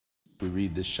we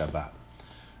read this Shabbat.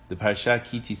 The Parashat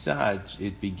Ki Tisa,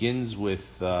 it begins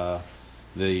with the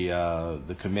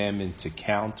commandment to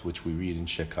count, which we read in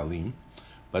Shekalim.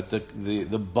 But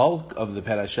the bulk of the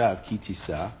Parashat of Ki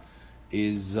Tisa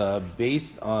is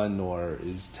based on, or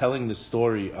is telling the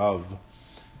story of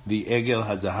the Egel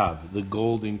HaZahav, the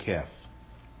golden calf.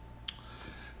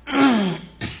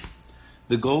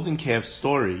 The golden calf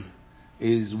story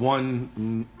is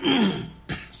one,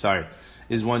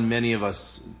 is one many of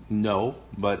us know,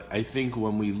 but I think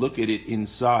when we look at it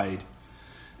inside,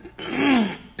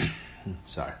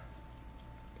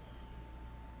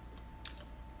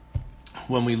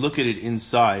 when we look at it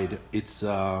inside, it's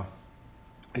a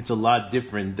lot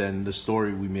different than the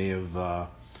story we may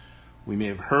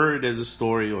have heard as a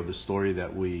story, or the story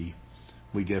that we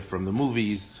get from the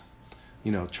movies.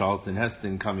 You know, Charlton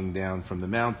Heston coming down from the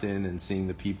mountain and seeing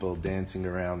the people dancing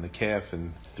around the calf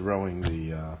and throwing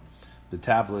the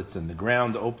tablets, and the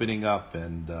ground opening up,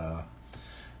 and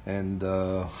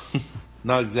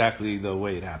not exactly the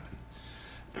way it happened.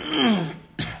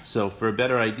 So for a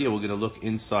better idea, we're going to look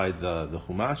inside the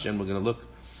Chumash, and we're going to look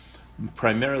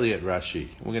primarily at Rashi.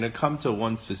 We're going to come to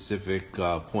one specific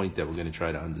point that we're going to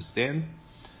try to understand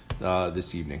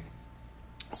this evening.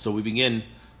 So we begin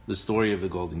the story of the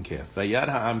golden calf. Vayad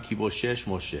ha'am ki boshesh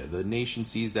Moshe. The nation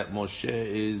sees that Moshe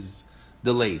is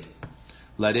delayed.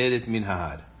 Laredet min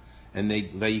ha'ar. And they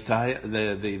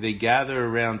gather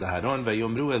around Aharon,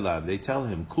 vayomru elav. They tell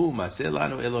him, Kul maseh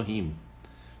lanu Elohim.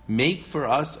 Make for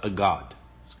us a god.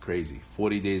 It's crazy.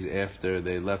 40 days after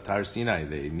they left Har Sinai,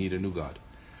 they need a new god.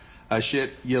 Asher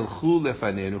yelchu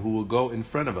lefanenu, who will go in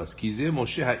front of us. Kizeh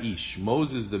Moshe ha'ish.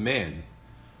 Moses, the man,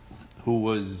 who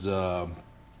was...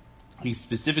 he's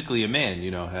specifically a man, you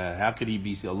know. How could he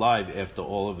be alive after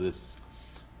all of this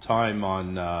time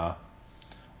on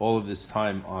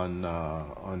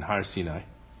Har Sinai?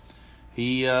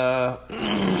 He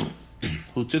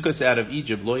who took us out of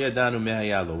Egypt, lo yadanu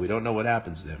mehayalo. We don't know what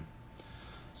happens to him.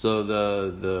 So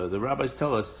the rabbis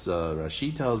tell us,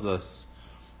 Rashi tells us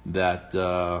that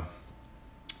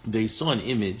they saw an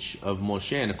image of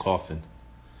Moshe in a coffin.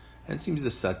 And it seems the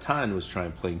Satan was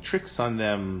playing tricks on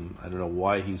them. I don't know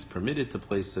why he's permitted to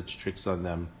play such tricks on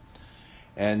them.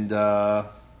 And they're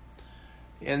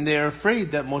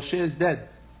afraid that Moshe is dead.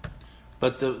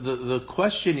 But the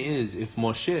question is, if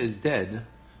Moshe is dead,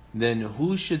 then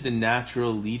who should the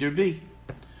natural leader be?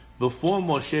 Before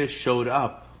Moshe showed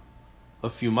up a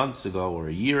few months ago, or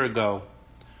a year ago,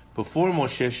 who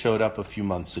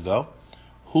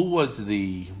was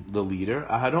the leader?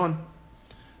 Aharon.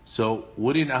 So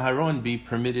wouldn't Aharon be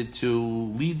permitted to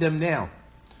lead them now?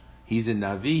 He's a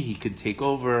Navi, he could take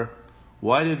over.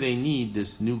 Why do they need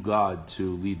this new God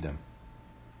to lead them?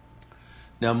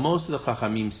 Now most of the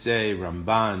Chachamim say,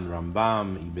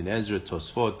 Rambam, Ibn Ezra,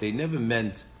 Tosfot, they never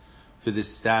meant for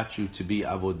this statue to be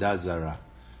Avodah Zarah.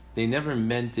 They never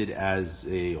meant it as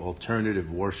a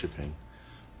alternative worshiping.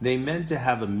 They meant to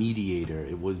have a mediator.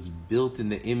 It was built in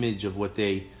the image of what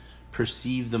they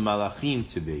perceived the Malachim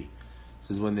to be. It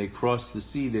says when they crossed the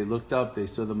sea, they looked up, they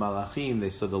saw the Malachim,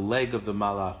 they saw the leg of the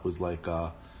Malach was like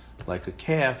a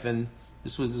calf, and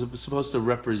this was supposed to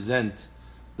represent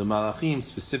the Malachim,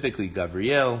 specifically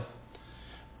Gabriel.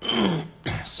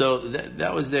 So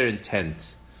that was their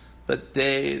intent. But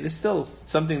they're still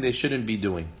something they shouldn't be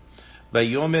doing.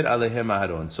 Vayomer alehem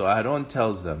Aharon. So Aharon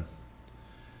tells them,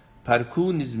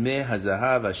 Parku nizmeh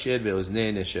hazahav asher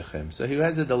beoznei neshechem. So he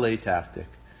has a delay tactic.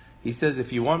 He says,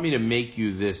 if you want me to make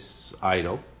you this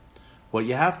idol, what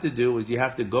you have to do is you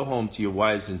have to go home to your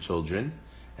wives and children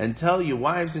and tell your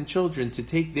wives and children to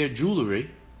take their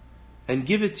jewelry and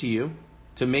give it to you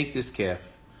to make this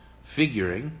calf.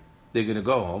 Figuring they're going to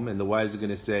go home and the wives are going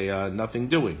to say, nothing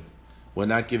doing. We're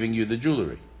not giving you the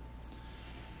jewelry.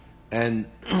 And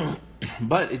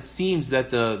but it seems that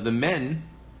the men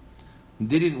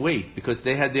didn't wait because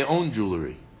they had their own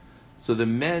jewelry. So the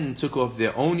men took off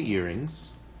their own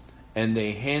earrings and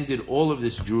they handed all of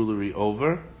this jewelry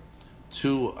over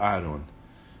to Aaron.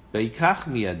 Veikach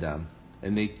miyadam,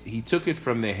 and he took it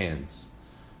from their hands.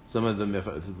 Some of the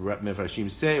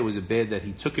Mefarshim say it was bad that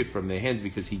he took it from their hands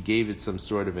because he gave it some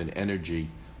sort of an energy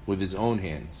with his own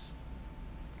hands.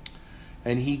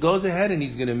 And he goes ahead and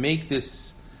he's going to make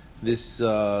this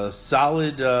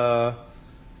solid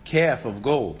calf of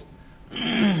gold.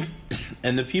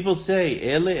 And the people say,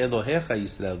 Ele Elohecha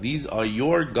Yisrael, these are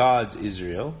your gods,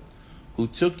 Israel, who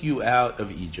took you out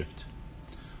of Egypt.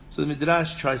 So the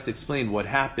Midrash tries to explain what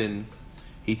happened.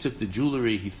 He took the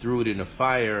jewelry, he threw it in a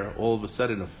fire, all of a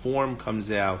sudden a form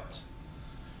comes out.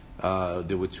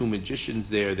 There were two magicians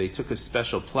there, they took a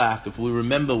special plaque. If we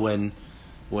remember when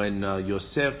when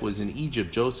Yosef was in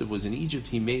Egypt, Joseph was in Egypt,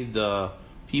 he made the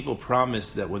people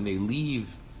promise that when they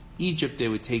leave Egypt, they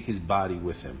would take his body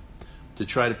with him. To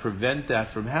try to prevent that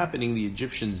from happening, the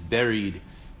Egyptians buried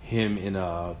him in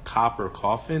a copper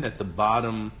coffin at the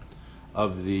bottom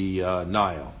of the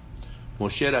Nile.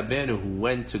 Moshe Rabbeinu, who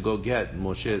went to go get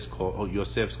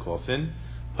Yosef's coffin,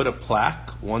 put a plaque.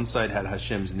 One side had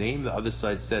Hashem's name, the other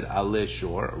side said Aleh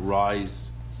Shor,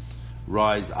 rise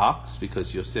ox,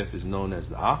 because Yosef is known as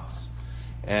the ox,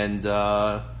 and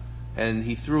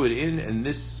he threw it in, and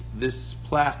this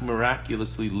plaque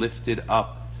miraculously lifted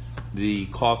up the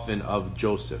coffin of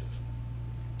Joseph.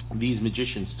 These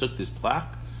magicians took this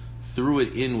plaque, threw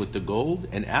it in with the gold,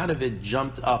 and out of it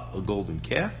jumped up a golden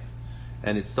calf,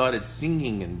 and it started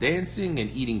singing and dancing and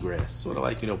eating grass, sort of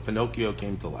like, Pinocchio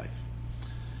came to life.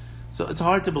 So it's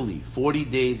hard to believe. 40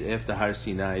 days after Har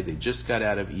Sinai, they just got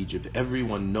out of Egypt.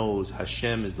 Everyone knows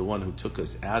Hashem is the one who took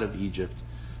us out of Egypt.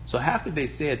 So how could they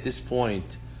say at this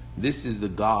point, these are the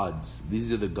gods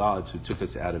who took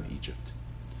us out of Egypt?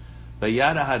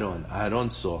 Vayara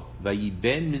Aharon saw,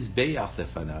 Vayiben Mizbeach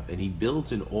lefanav, and he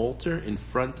builds an altar in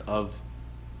front of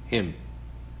him.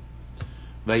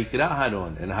 Vayikra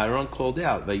Aharon, and Aharon called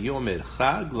out, Vayomer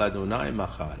Chag Ladonai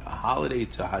Machar, a holiday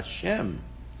to Hashem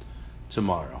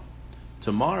tomorrow.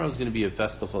 Tomorrow is going to be a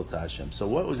festival to Hashem. So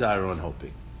what was Aharon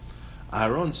hoping?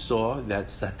 Aharon saw that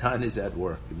Satan is at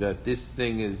work, that this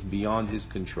thing is beyond his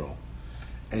control.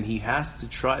 And he has to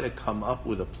try to come up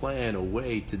with a plan, a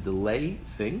way to delay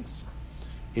things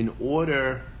in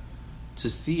order to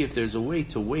see if there's a way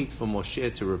to wait for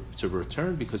Moshe to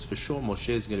return, because for sure Moshe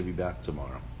is going to be back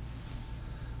tomorrow.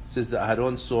 It says that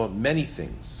Aharon saw many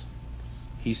things.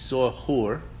 He saw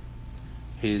Hur,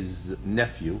 his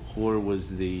nephew. Hur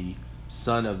was the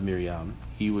son of Miriam.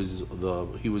 He was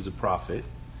a prophet.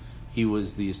 He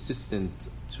was the assistant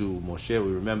to Moshe.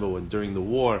 We remember when during the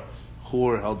war,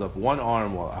 Hur held up one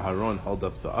arm while Aharon held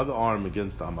up the other arm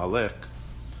against Amalek.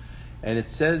 And it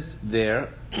says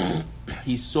there,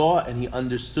 he saw and he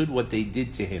understood what they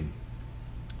did to him.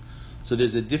 So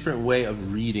there's a different way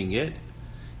of reading it.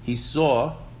 He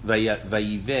saw,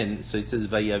 Vayiven, so it says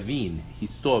Vayavin. He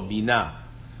saw, Bina.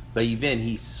 Vayiven,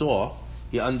 he saw,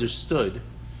 he understood,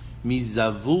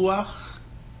 Mizavuach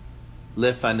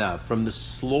lefanav, from the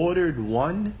slaughtered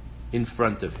one in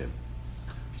front of him.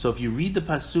 So if you read the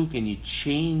pasuk and you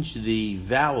change the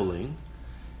voweling,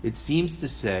 it seems to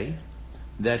say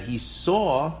that he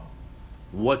saw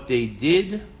what they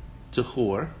did to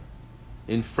Hur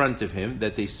in front of him,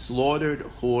 that they slaughtered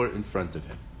Hur in front of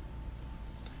him.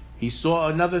 He saw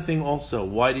another thing also.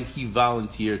 Why did he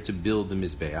volunteer to build the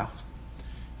Mizbeach?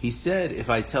 He said, if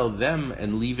I tell them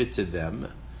and leave it to them,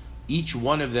 each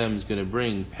one of them is going to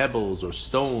bring pebbles or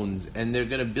stones, and they're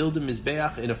going to build a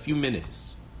Mizbeach in a few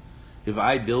minutes. If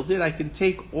I build it, I can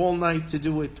take all night to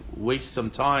do it, waste some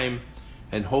time,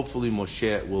 and hopefully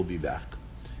Moshe will be back.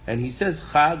 And he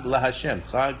says, Chag LaHashem,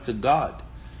 Chag to God.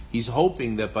 He's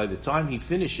hoping that by the time he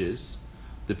finishes,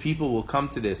 the people will come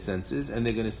to their senses, and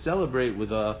they're going to celebrate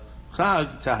with a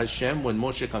Chag to Hashem when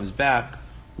Moshe comes back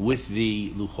with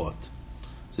the Luchot.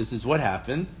 So this is what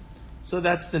happened. So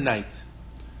that's the night.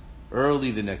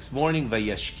 Early the next morning,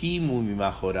 Vayashkimu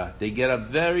mimachorat. They get up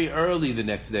very early the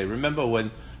next day. Remember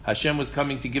when Hashem was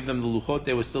coming to give them the Luchot,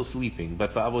 they were still sleeping.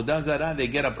 But for Avodah Zarah, they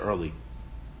get up early.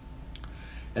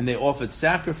 And they offered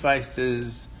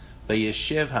sacrifices.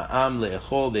 Vayeshev ha'am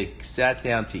le'echol. They sat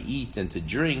down to eat and to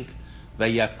drink.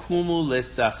 Vayakumu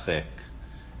lesachek.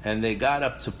 And they got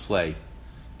up to play.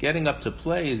 Getting up to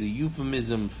play is a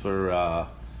euphemism for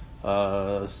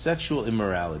sexual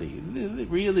immorality.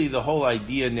 Really, the whole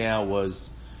idea now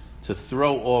was to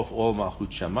throw off all Malchut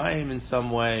Shamayim in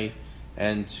some way,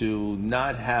 and to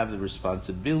not have the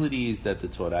responsibilities that the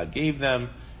Torah gave them,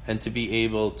 and to be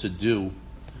able to do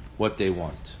what they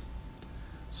want.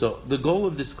 So the goal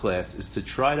of this class is to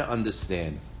try to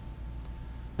understand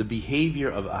the behavior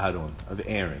of Aharon, of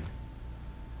Aaron,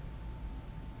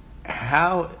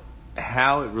 how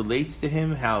it relates to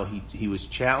him, how he was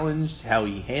challenged, how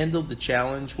he handled the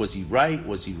challenge. Was he right?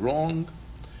 Was he wrong?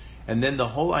 And then the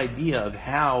whole idea of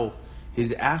how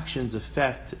his actions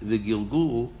affect the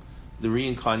Gilgul, the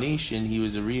reincarnation. He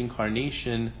was a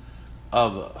reincarnation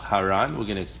of Haran. We're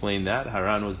going to explain that.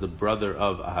 Haran was the brother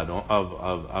of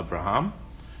Abraham.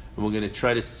 And we're going to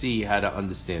try to see how to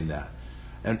understand that.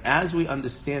 And as we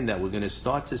understand that, we're going to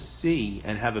start to see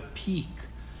and have a peek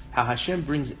how Hashem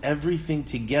brings everything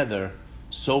together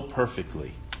so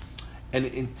perfectly. And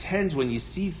it intends, when you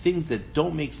see things that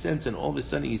don't make sense and all of a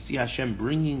sudden you see Hashem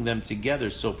bringing them together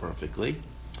so perfectly,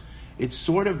 it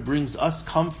sort of brings us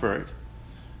comfort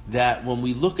that when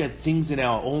we look at things in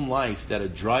our own life that are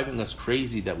driving us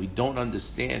crazy, that we don't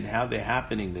understand how they're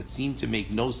happening, that seem to make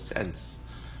no sense,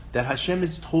 that Hashem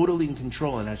is totally in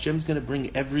control and Hashem's going to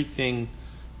bring everything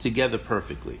together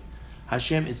perfectly.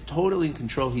 Hashem is totally in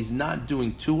control. He's not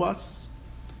doing to us,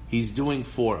 He's doing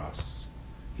for us.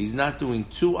 He's not doing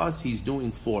to us, He's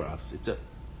doing for us. It's an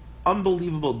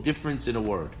unbelievable difference in a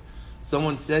word.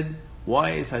 Someone said,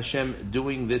 why is Hashem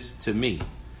doing this to me?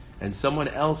 And someone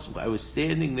else, I was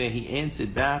standing there, he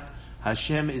answered back,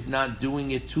 Hashem is not doing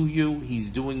it to you,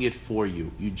 He's doing it for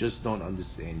you. You just don't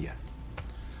understand yet.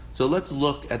 So let's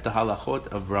look at the halachot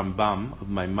of Rambam, of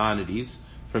Maimonides,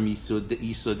 from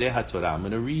Yisodei HaTorah. I'm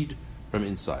going to read from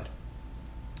inside.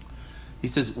 He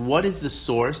says, what is the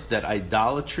source that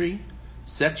idolatry,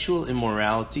 sexual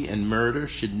immorality, and murder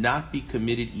should not be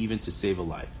committed even to save a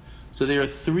life? So there are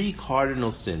 3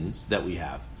 cardinal sins that we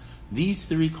have. These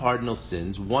 3 cardinal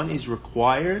sins, one is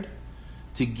required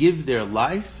to give their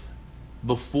life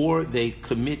before they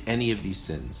commit any of these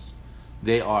sins.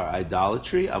 They are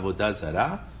idolatry, avodah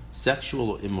zarah,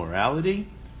 sexual immorality,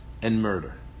 and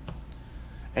murder.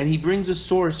 And he brings a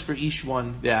source for each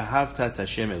one. Ve'ahavta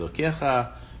Hashem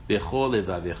Elokecha bechol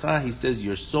levavecha. He says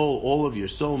your soul, all of your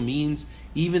soul, means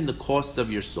even the cost of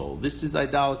your soul. This is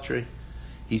idolatry.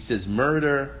 He says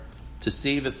murder, to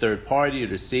save a third party or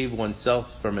to save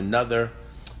oneself from another.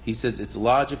 He says it's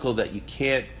logical that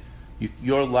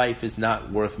your life is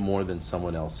not worth more than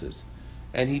someone else's.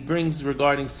 And he brings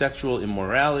regarding sexual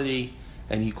immorality,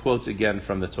 and he quotes again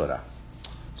from the Torah.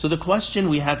 So the question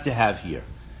we have to have here,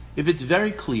 if it's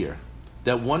very clear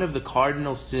that one of the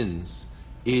cardinal sins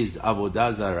is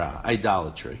avodah zarah,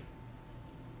 idolatry,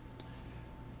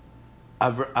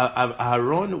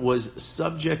 Aaron was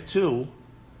subject to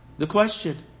the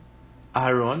question.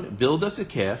 Aaron, build us a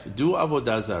calf, do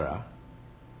avodah zarah,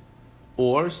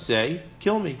 or say,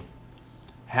 kill me.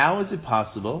 How is it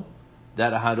possible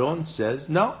that Aaron says,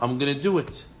 no, I'm going to do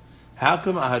it? How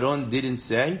come Aaron didn't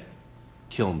say,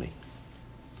 kill me?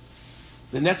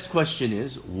 The next question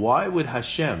is, why would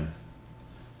Hashem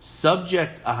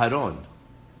subject Aaron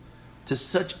to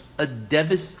such a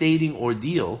devastating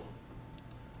ordeal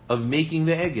of making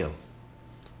the egel?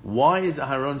 Why is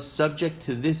Aaron subject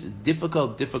to this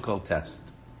difficult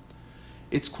test?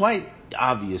 It's quite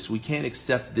obvious we can't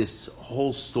accept this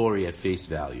whole story at face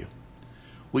value.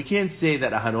 We can't say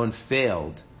that Aaron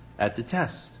failed at the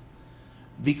test.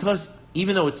 Because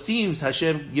even though it seems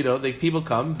Hashem, people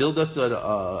come, build us an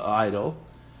idol,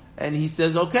 and he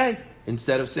says, okay,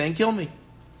 instead of saying, kill me.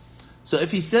 So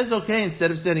if he says, okay, instead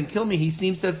of saying, kill me, he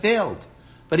seems to have failed.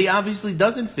 But he obviously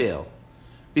doesn't fail.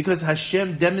 Because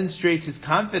Hashem demonstrates His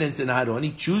confidence in Aaron.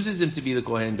 He chooses him to be the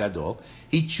Kohen Gadol.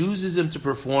 He chooses him to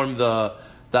perform the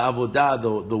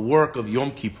avodah, the work of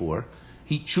Yom Kippur.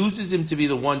 He chooses him to be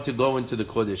the one to go into the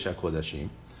Kodesh HaKodashim.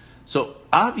 So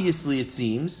obviously it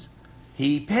seems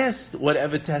he passed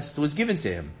whatever test was given to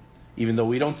him, even though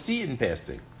we don't see it in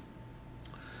passing.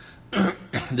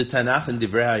 The Tanakh in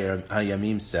Divrei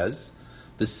HaYamim says,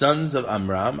 the sons of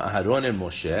Amram, Aharon and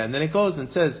Moshe, and then it goes and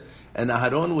says, and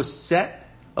Aharon was set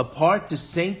apart to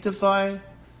sanctify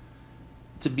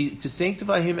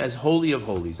him as holy of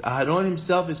holies. Aharon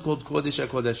himself is called Kodesh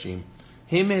HaKodashim.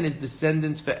 Him and his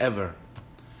descendants forever.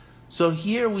 So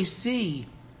here we see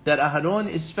that Aharon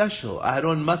is special.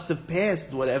 Aharon must have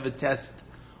passed whatever test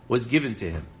was given to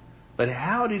him. But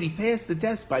how did he pass the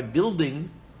test? By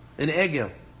building an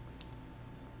egel.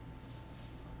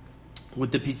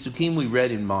 With the Pisukim we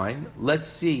read in mind, let's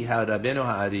see how Rabbeinu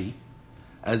Ha'ari,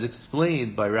 as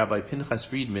explained by Rabbi Pinchas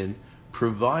Friedman,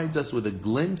 provides us with a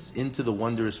glimpse into the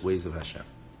wondrous ways of Hashem.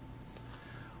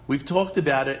 We've talked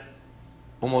about it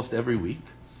almost every week.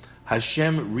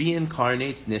 Hashem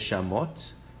reincarnates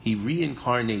neshamot. He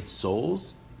reincarnates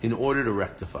souls in order to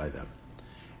rectify them.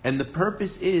 And the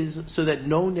purpose is so that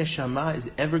no neshama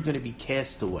is ever going to be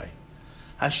cast away.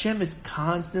 Hashem is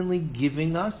constantly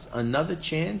giving us another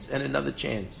chance and another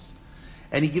chance.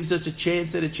 And He gives us a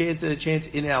chance and a chance and a chance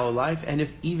in our life. And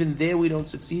if even there we don't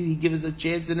succeed, He gives us a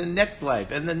chance in the next life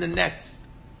and then the next.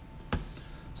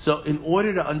 So in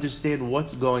order to understand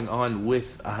what's going on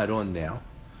with Aharon now,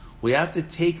 we have to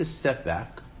take a step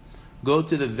back, go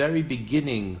to the very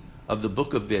beginning of the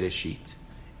book of Bereshit,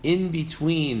 in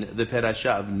between the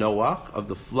parasha of Noach, of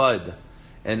the flood,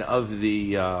 and of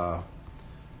the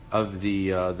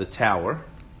tower,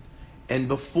 and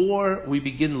before we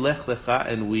begin Lech Lecha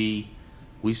and we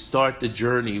start the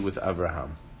journey with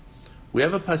Avraham. We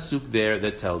have a pasuk there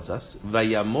that tells us,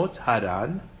 Vayamot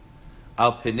Haran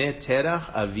al penei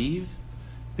terach aviv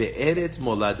be'eretz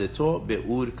moladeto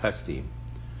be'ur kasdim.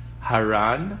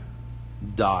 Haran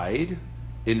died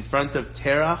in front of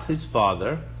Terach, his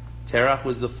father, Terach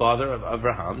was the father of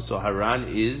Avraham, so Haran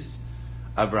is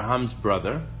Avraham's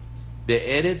brother.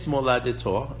 Be'eretz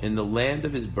moladeto, in the land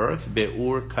of his birth,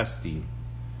 Be'ur Kasdim,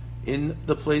 in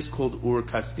the place called Ur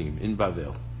Kasdim, in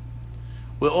Bavel.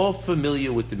 We're all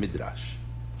familiar with the Midrash.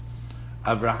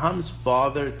 Avraham's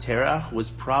father, Terach, was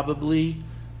probably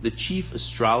the chief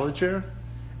astrologer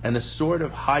and a sort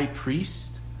of high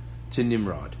priest to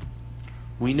Nimrod.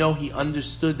 We know he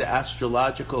understood the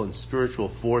astrological and spiritual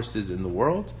forces in the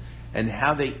world and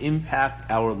how they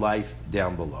impact our life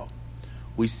down below.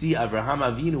 We see Avraham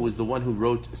Avinu was the one who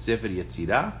wrote Sefer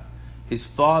Yetzirah. His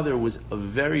father was a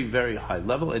very, very high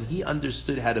level, and he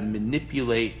understood how to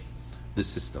manipulate the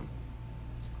system.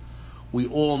 We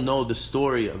all know the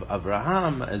story of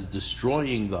Avraham as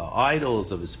destroying the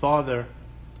idols of his father.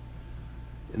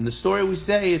 In the story we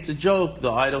say it's a joke,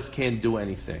 the idols can't do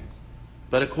anything.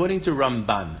 But according to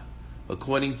Ramban,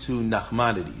 according to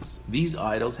Nachmanides, these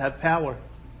idols have power.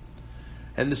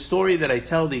 And the story that I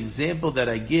tell, the example that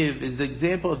I give, is the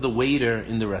example of the waiter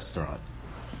in the restaurant.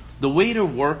 The waiter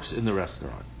works in the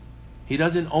restaurant. He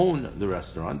doesn't own the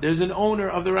restaurant. There's an owner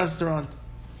of the restaurant.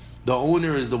 The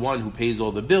owner is the one who pays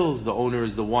all the bills. The owner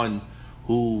is the one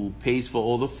who pays for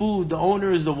all the food. The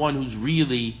owner is the one who's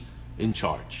really in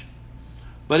charge.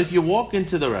 But if you walk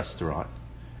into the restaurant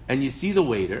and you see the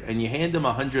waiter and you hand him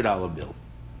a $100 bill,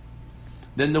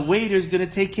 then the waiter is going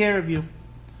to take care of you.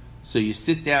 So you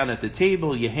sit down at the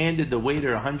table, you handed the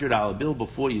waiter a $100 bill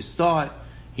before you start.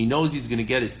 He knows he's going to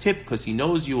get his tip because he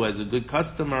knows you as a good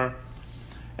customer.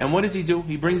 And what does he do?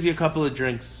 He brings you a couple of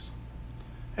drinks.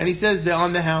 And he says they're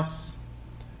on the house.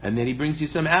 And then he brings you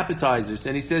some appetizers.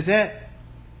 And he says, hey,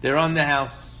 they're on the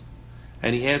house.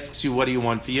 And he asks you, what do you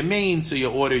want for your main? So you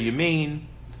order your main.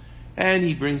 And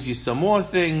he brings you some more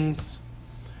things.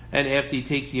 And after he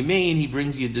takes your main, he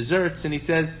brings you desserts. And he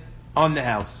says, on the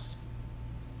house.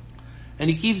 And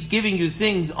he keeps giving you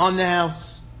things on the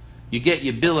house. You get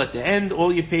your bill at the end.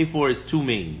 All you pay for is 2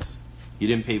 mains. You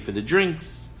didn't pay for the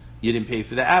drinks. You didn't pay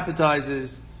for the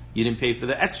appetizers. You didn't pay for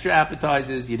the extra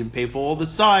appetizers. You didn't pay for all the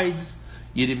sides.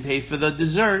 You didn't pay for the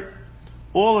dessert.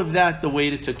 All of that the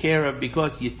waiter took care of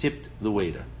because you tipped the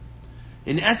waiter.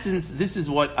 In essence, this is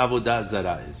what Avodah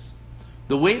Zarah is.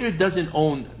 The waiter doesn't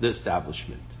own the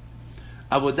establishment.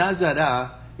 Avodah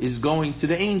Zarah is going to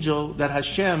the angel that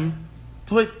Hashem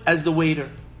put as the waiter.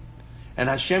 And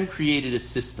Hashem created a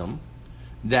system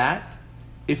that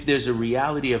if there's a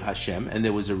reality of Hashem, and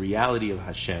there was a reality of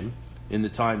Hashem in the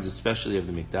times especially of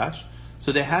the Mikdash,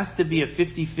 so there has to be a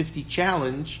 50-50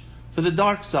 challenge for the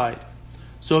dark side.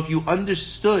 So if you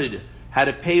understood how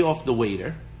to pay off the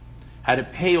waiter, how to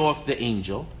pay off the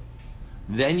angel,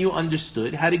 then you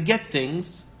understood how to get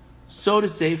things, so to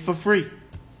say, for free.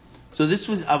 So this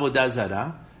was Avodah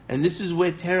Zarah, and this is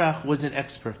where Terach was an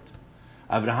expert.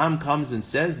 Avraham comes and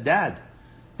says, Dad,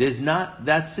 there's not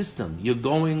that system. You're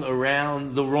going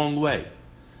around the wrong way.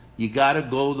 You got to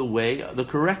go the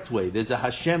correct way. There's a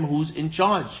Hashem who's in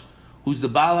charge, who's the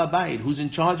Baal HaBayit, who's in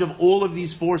charge of all of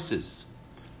these forces.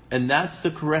 And that's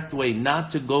the correct way, not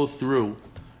to go through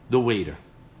the waiter.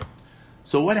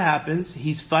 So what happens?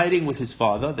 He's fighting with his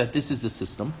father that this is the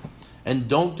system, and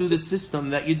don't do the system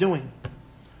that you're doing.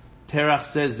 Terach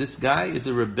says this guy is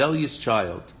a rebellious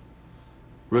child.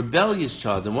 Rebellious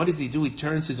child. And what does he do? He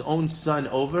turns his own son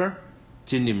over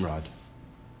to Nimrod.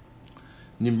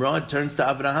 Nimrod turns to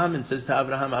Avraham and says to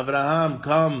Avraham, Avraham,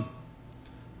 come.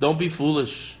 Don't be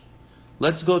foolish.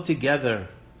 Let's go together.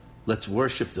 Let's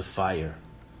worship the fire.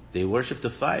 They worship the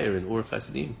fire in Ur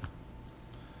Kasdim.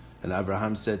 And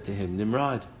Avraham said to him,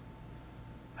 Nimrod,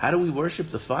 how do we worship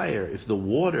the fire if the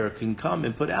water can come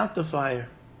and put out the fire?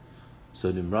 So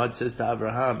Nimrod says to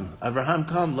Avraham, Avraham,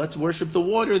 come, let's worship the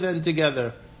water then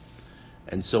together.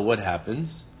 And so what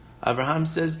happens? Avraham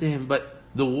says to him, but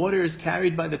the water is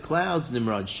carried by the clouds,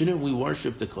 Nimrod. Shouldn't we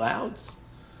worship the clouds?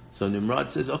 So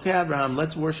Nimrod says, okay, Avraham,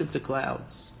 let's worship the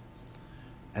clouds.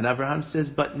 And Avraham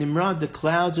says, but Nimrod, the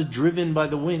clouds are driven by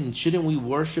the wind. Shouldn't we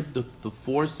worship the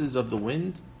forces of the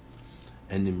wind?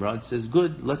 And Nimrod says,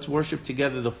 good, let's worship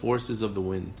together the forces of the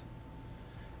wind.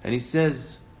 And he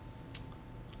says,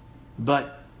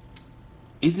 but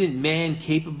isn't man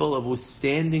capable of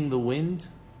withstanding the wind?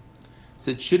 He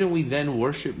said, shouldn't we then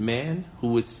worship man who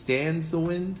withstands the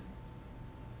wind?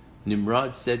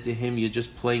 Nimrod said to him, you're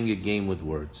just playing a game with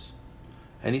words.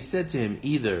 And he said to him,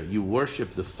 either you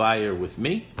worship the fire with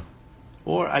me,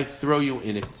 or I throw you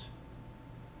in it.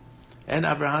 And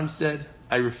Avraham said,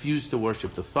 I refuse to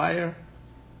worship the fire.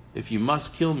 If you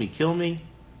must kill me, kill me.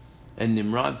 And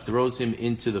Nimrod throws him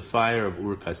into the fire of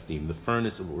Ur Kasdim, the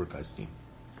furnace of Ur Kasdim.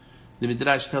 The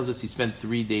Midrash tells us he spent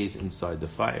 3 days inside the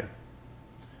fire.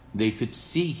 They could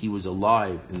see he was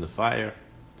alive in the fire.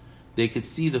 They could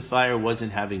see the fire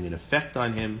wasn't having an effect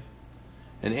on him.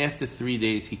 And after 3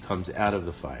 days, he comes out of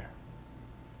the fire.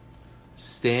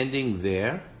 Standing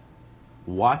there,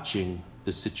 watching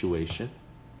the situation,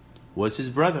 was his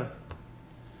brother.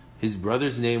 His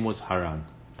brother's name was Haran.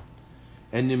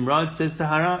 And Nimrod says to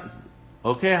Haran,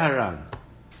 okay, Haran,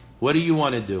 what do you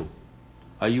want to do?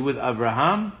 Are you with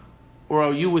Avraham or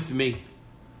are you with me?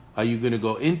 Are you going to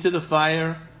go into the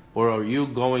fire or are you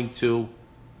going to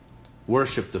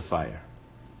worship the fire?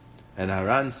 And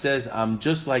Haran says, I'm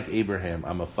just like Abraham.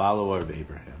 I'm a follower of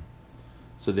Abraham.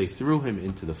 So they threw him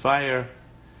into the fire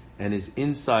and his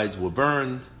insides were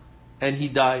burned and he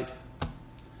died.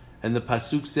 And the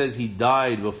pasuk says he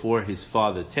died before his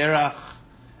father Terach,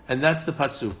 and that's the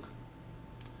pasuk. It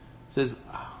says,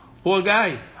 poor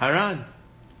guy, Haran.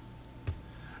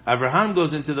 Avraham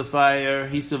goes into the fire,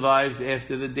 he survives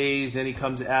after the days, and he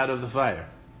comes out of the fire.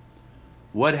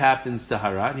 What happens to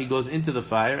Haran? He goes into the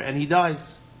fire and he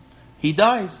dies. He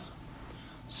dies.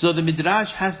 So the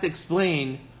Midrash has to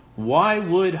explain, why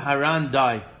would Haran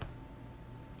die?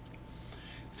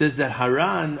 It says that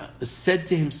Haran said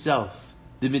to himself,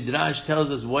 the Midrash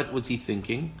tells us what was he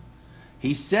thinking.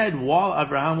 He said while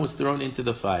Avraham was thrown into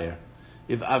the fire,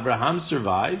 if Avraham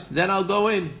survives, then I'll go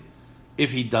in.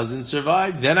 If he doesn't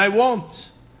survive, then I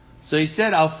won't. So he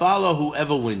said, I'll follow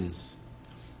whoever wins.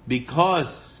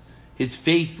 Because his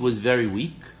faith was very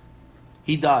weak,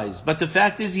 he dies. But the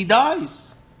fact is, he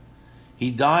dies. He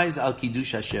dies al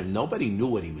Kiddush Hashem. Nobody knew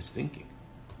what he was thinking.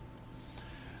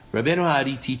 Rabbeinu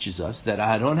Hari teaches us that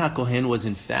Aharon HaKohen was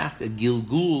in fact a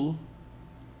Gilgul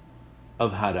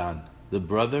of Haran, the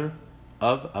brother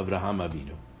of Avraham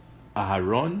Avinu.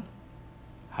 Aharon,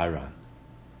 Haran.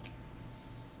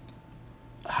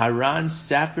 Haran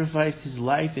sacrificed his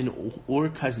life in Ur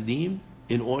Kasdim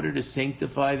in order to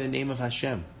sanctify the name of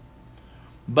Hashem.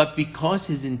 But because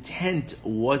his intent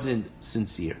wasn't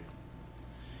sincere,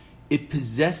 it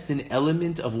possessed an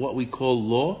element of what we call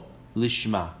law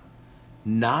lishma,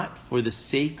 not for the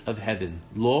sake of heaven.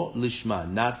 Law lishma,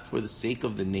 not for the sake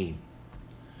of the name.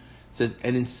 It says,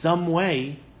 and in some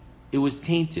way, it was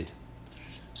tainted.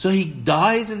 So he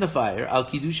dies in the fire, al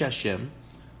Kiddush Hashem,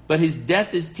 but his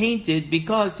death is tainted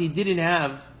because he didn't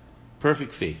have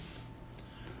perfect faith.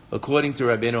 According to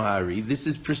Rabbeinu Hari, this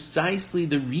is precisely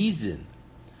the reason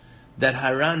that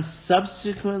Haran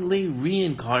subsequently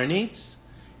reincarnates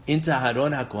into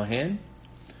Aharon HaKohen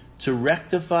to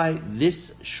rectify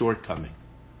this shortcoming.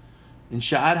 In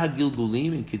Sha'ar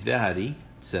HaGilgulim, in Kitvei Hari, it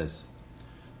says,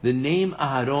 the name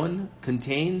Aharon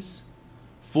contains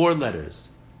 4 letters,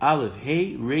 Aleph,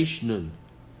 Hey, Resh, Nun.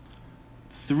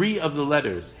 3 of the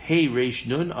letters, Hey, Resh,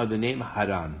 Nun, are the name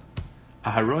Haran.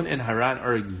 Aharon and Haran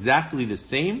are exactly the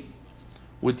same,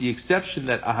 with the exception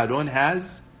that Aharon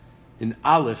has an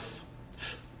Aleph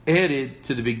added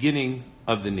to the beginning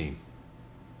of the name.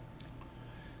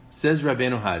 Says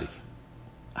Rabbeinu Hari,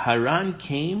 Haran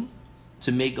came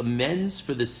to make amends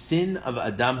for the sin of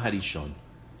Adam Harishon.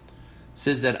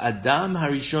 Says that Adam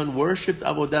Harishon worshipped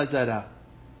Avodah Zarah.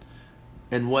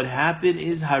 And what happened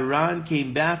is Haran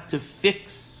came back to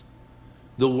fix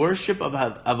the worship of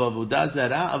Avodah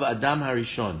Zarah of Adam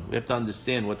Harishon. We have to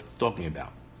understand what it's talking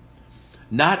about.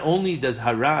 Not only does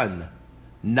Haran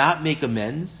not make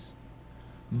amends,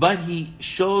 but he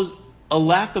shows a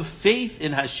lack of faith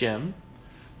in Hashem,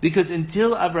 because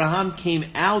until Abraham came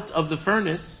out of the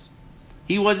furnace,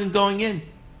 he wasn't going in.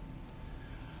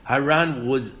 Haran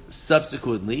was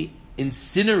subsequently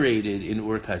incinerated in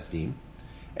Ur Kasdim,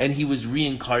 and he was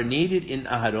reincarnated in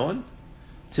Aharon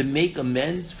to make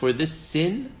amends for this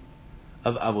sin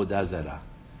of Avodah Zarah.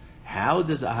 How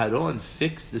does Aharon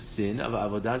fix the sin of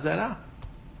Avodah Zarah?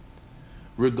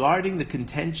 Regarding the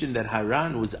contention that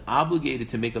Haran was obligated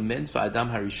to make amends for Adam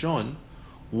Harishon,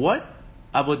 what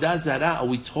Avodah Zarah are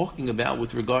we talking about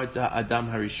with regard to Adam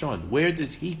Harishon? Where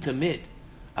does he commit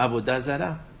Avodah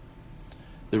Zarah?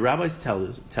 The rabbis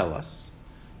tell us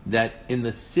that in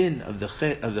the sin of the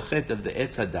chet of the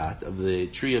Etz Hadat, of the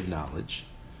tree of knowledge,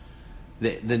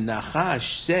 the Nachash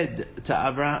said to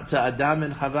Adam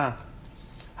and Chava,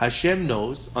 Hashem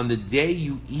knows on the day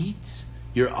you eat,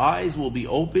 your eyes will be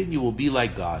open, you will be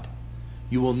like God.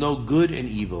 You will know good and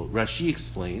evil. Rashi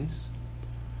explains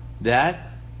that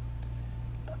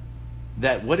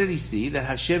what did he see? That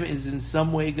Hashem is in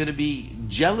some way going to be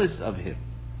jealous of him.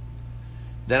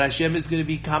 That Hashem is going to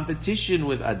be competition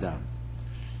with Adam.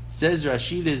 Says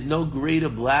Rashi, there's no greater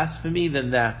blasphemy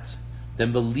than that,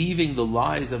 than believing the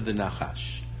lies of the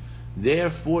Nachash.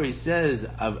 Therefore, he says,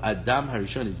 Adam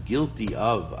Harishon is guilty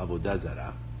of Avodah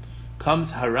Zarah.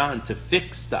 Comes Haran to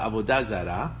fix the Avodah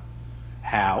Zarah.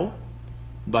 How?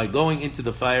 by going into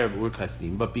the fire of Ur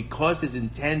Kasdim, but because his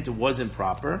intent wasn't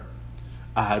proper,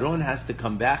 Aharon has to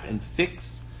come back and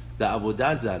fix the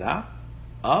Avodah Zarah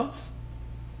of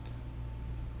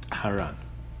Haran.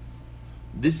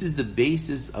 This is the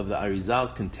basis of the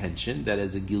Arizal's contention that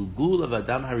as a Gilgul of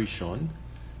Adam Harishon,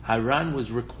 Haran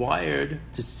was required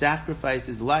to sacrifice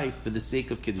his life for the sake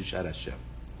of Kedushat Hashem.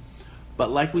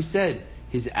 But like we said,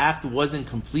 his act wasn't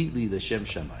completely the Shem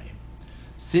Shamayim.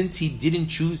 Since he didn't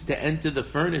choose to enter the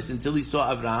furnace until he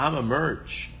saw Abraham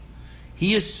emerge,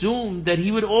 he assumed that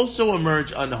he would also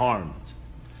emerge unharmed.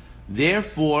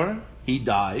 Therefore, he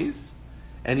dies,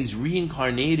 and he's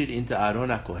reincarnated into Aaron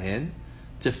HaKohen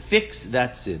to fix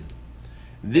that sin.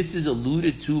 This is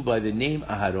alluded to by the name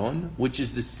Aharon, which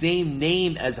is the same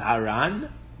name as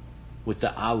Haran, with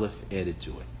the Aleph added to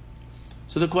it.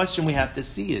 So the question we have to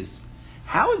see is,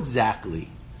 how exactly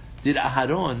did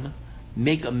Aharon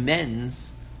make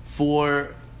amends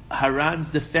for Haran's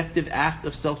defective act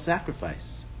of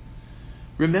self-sacrifice?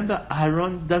 Remember,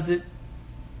 Aharon doesn't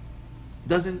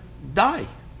die.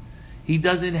 He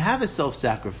doesn't have a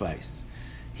self-sacrifice.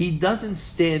 He doesn't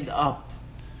stand up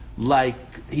like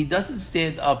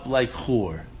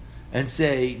Hur and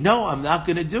say, no, I'm not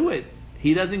going to do it.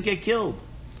 He doesn't get killed.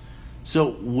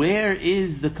 So where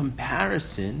is the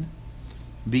comparison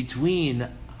between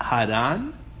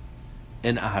Haran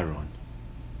and Aharon?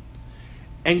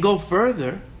 And go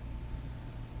further,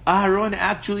 Aharon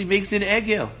actually makes an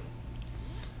egel.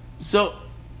 So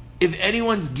if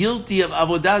anyone's guilty of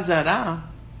Avodah Zarah,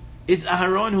 it's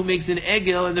Aharon who makes an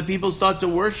egel, and the people start to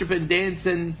worship and dance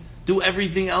and do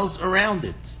everything else around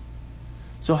it.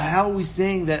 So how are we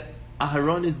saying that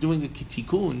Aharon is doing a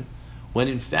tikkun when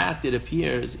in fact it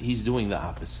appears he's doing the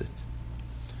opposite?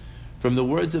 From the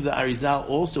words of the Arizal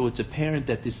also, it's apparent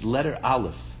that this letter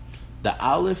Aleph, the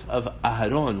Aleph of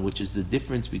Aharon, which is the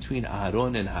difference between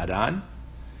Aharon and Haran,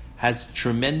 has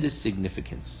tremendous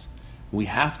significance. We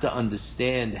have to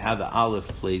understand how the Aleph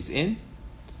plays in,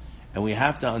 and we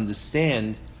have to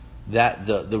understand that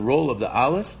the role of the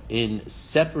Aleph in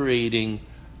separating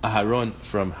Aharon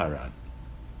from Haran.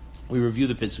 We review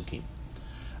the Pesukim.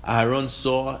 Aharon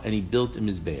saw and he built a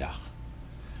Mizbeach.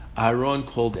 Aharon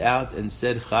called out and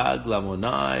said, Chag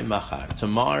lamonai machar.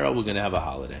 Tomorrow we're going to have a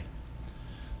holiday.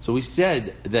 So we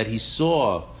said that he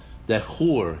saw that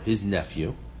Hur, his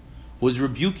nephew, was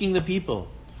rebuking the people.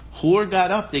 Hur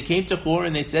got up. They came to Hur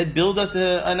and they said, build us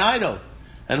an idol.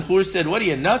 And Hur said, what are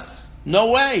you, nuts?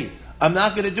 No way. I'm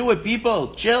not going to do it.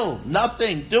 People, chill.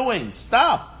 Nothing doing.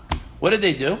 Stop. What did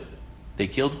they do? They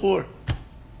killed Hur.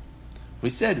 We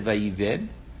said, Vayived,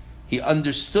 he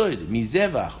understood,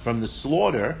 Mizevach, from the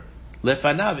slaughter,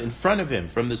 Lefanav, in front of him,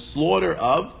 from the slaughter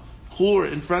of Hur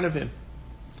in front of him.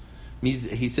 He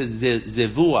says,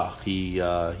 Zevuach, he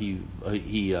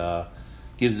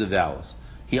gives the vowels.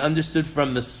 He understood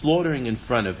from the slaughtering in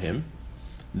front of him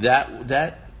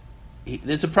that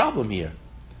there's a problem here.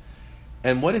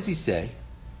 And what does he say?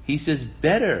 He says,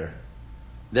 better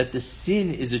that the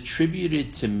sin is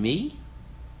attributed to me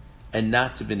and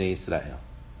not to Bnei Israel.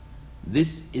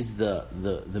 This is the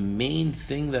main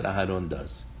thing that Aharon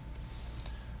does.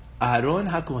 Aharon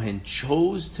HaKohen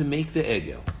chose to make the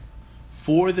egel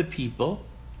for the people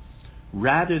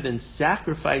rather than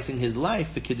sacrificing his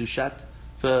life for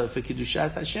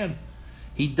Kedushat Hashem.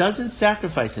 He doesn't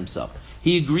sacrifice himself.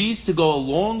 He agrees to go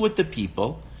along with the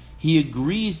people. He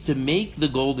agrees to make the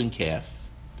golden calf.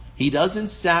 He doesn't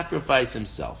sacrifice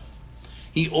himself.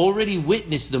 He already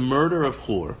witnessed the murder of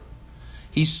Hur.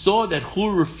 He saw that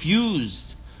Hur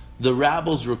refused the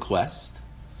rabble's request.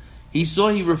 He saw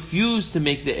he refused to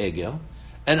make the egel.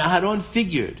 And Aharon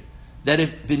figured that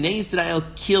if Bnei Israel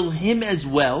kill him as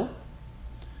well,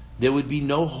 there would be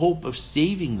no hope of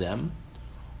saving them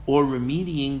or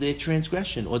remediating their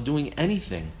transgression or doing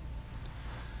anything.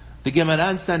 The Gemara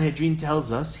in Sanhedrin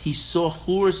tells us he saw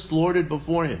Hur slaughtered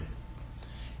before him.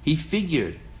 He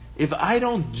figured, if I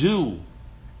don't do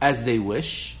as they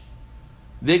wish,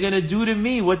 they're going to do to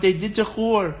me what they did to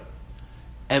Hur.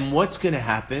 And what's going to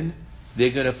happen? They're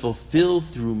going to fulfill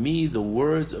through me the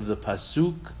words of the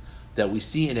Pasuk that we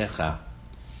see in Echa.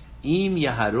 Im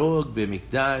Yaharog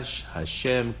b'mikdash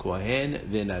Hashem Kohen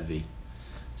v'Navi.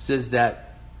 Says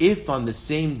that if on the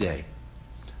same day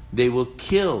they will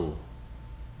kill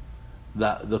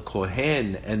the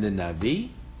Kohen and the Navi,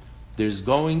 there's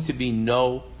going to be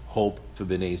no hope for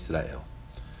Bnei Israel.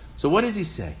 So what does he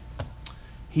say?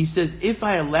 He says, if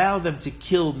I allow them to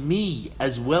kill me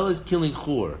as well as killing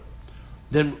Hur,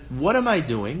 then what am I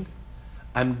doing?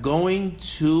 I'm going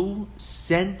to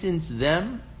sentence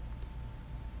them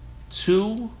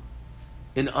to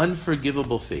an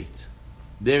unforgivable fate.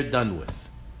 They're done with.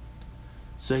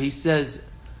 So he says,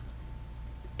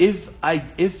 If I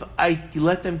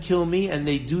let them kill me and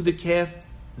they do the calf,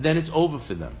 then it's over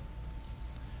for them.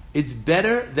 It's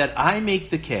better that I make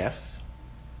the calf,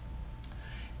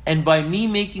 and by me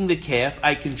making the calf,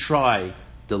 I can try,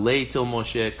 delay till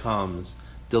Moshe comes,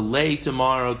 delay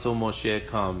tomorrow till Moshe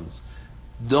comes,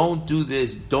 don't do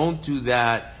this, don't do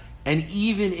that. And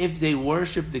even if they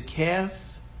worship the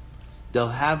calf, they'll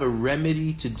have a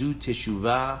remedy to do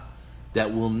teshuvah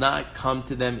that will not come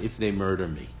to them if they murder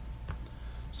me.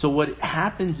 So what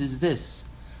happens is this: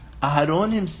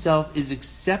 Aharon himself is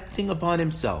accepting upon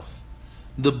himself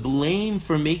the blame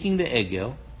for making the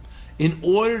egel in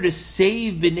order to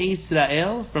save Bnei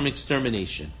Israel from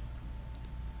extermination.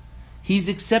 He's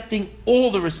accepting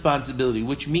all the responsibility,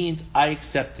 which means I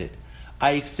accept it.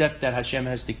 I accept that Hashem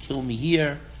has to kill me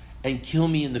here and kill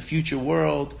me in the future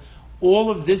world.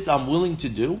 All of this I'm willing to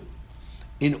do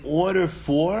in order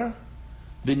for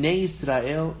Bnei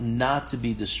Israel not to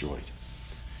be destroyed.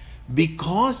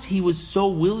 Because he was so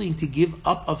willing to give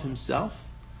up of himself,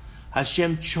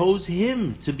 Hashem chose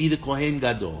him to be the Kohen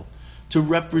Gadol, to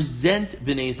represent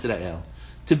Bnei Israel,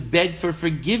 to beg for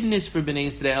forgiveness for Bnei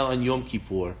Israel on Yom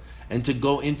Kippur, and to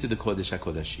go into the Kodesh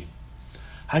HaKodashim.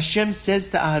 Hashem says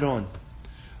to Aaron,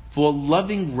 for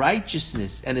loving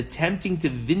righteousness and attempting to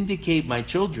vindicate my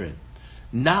children,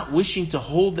 not wishing to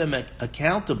hold them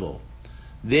accountable,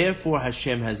 therefore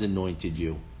Hashem has anointed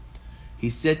you. He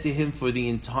said to him, for the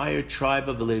entire tribe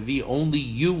of Levi, only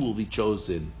you will be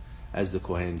chosen as the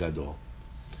Kohen Gadol.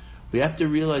 We have to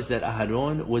realize that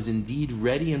Aharon was indeed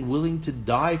ready and willing to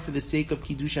die for the sake of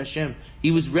Kiddush Hashem. He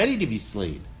was ready to be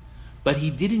slain. But he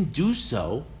didn't do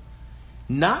so,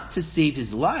 not to save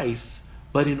his life,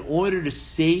 but in order to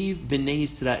save Bnei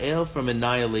Israel from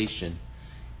annihilation,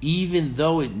 even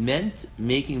though it meant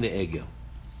making the egel.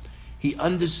 He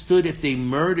understood if they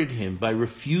murdered him by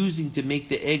refusing to make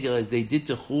the egel as they did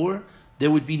to Hur, there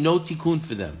would be no tikkun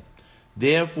for them.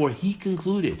 Therefore, he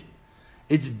concluded,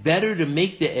 it's better to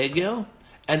make the egel,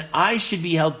 and I should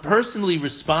be held personally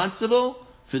responsible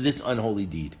for this unholy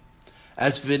deed.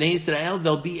 As for Bnei Israel,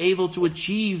 they'll be able to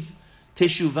achieve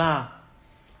teshuvah.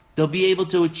 They'll be able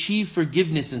to achieve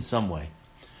forgiveness in some way.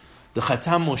 The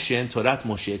Khatam Moshe and Torat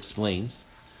Moshe explains,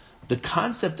 the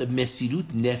concept of Mesirut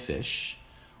Nefesh,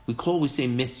 we say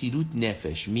Mesirut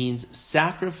Nefesh, means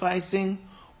sacrificing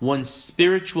one's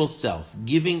spiritual self,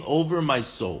 giving over my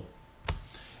soul.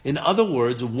 In other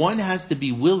words, one has to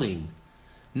be willing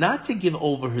not to give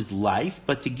over his life,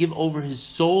 but to give over his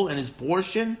soul and his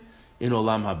portion in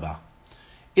Olam Haba.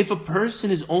 If a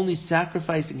person is only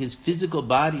sacrificing his physical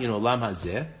body in Olam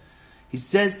Hazeh, he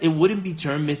says it wouldn't be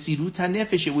termed Mesirut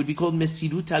HaNefesh, it would be called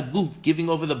Mesirut HaGuf, giving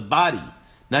over the body,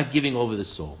 not giving over the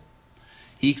soul.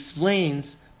 He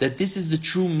explains that this is the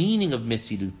true meaning of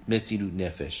Mesirut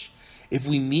Nefesh. If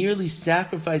we merely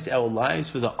sacrifice our lives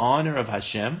for the honor of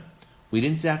Hashem, we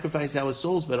didn't sacrifice our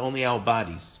souls, but only our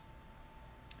bodies.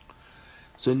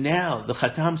 So now, the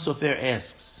Khatam Sofer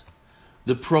asks,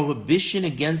 the prohibition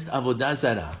against Avodah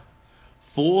Zarah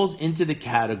falls into the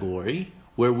category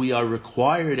where we are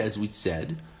required, as we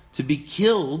said, to be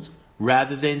killed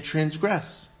rather than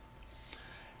transgress.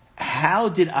 How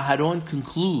did Aharon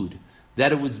conclude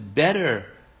that it was better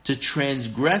to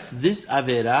transgress this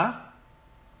Averah?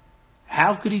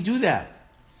 How could he do that?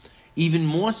 Even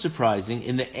more surprising,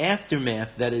 in the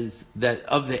aftermath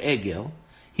of the Egel,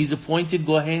 he's appointed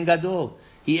Kohen Gadol.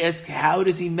 He asks, how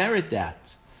does he merit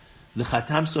that? The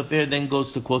Khatam Sofer then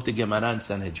goes to quote the Gemara in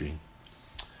Sanhedrin.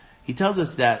 He tells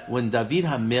us that when David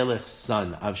HaMelech's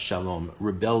son Avshalom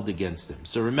rebelled against him.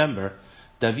 So remember,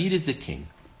 David is the king.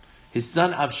 His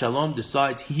son Avshalom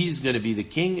decides he's going to be the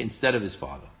king instead of his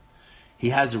father. He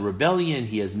has a rebellion,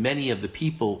 he has many of the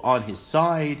people on his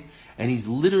side, and he's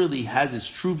literally has his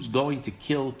troops going to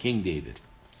kill King David.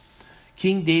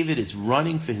 King David is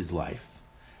running for his life,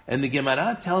 and the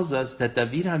Gemara tells us that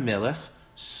David HaMelech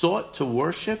sought to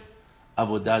worship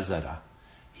Avodah Zarah.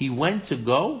 He went to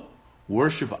go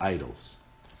worship idols.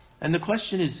 And the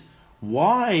question is,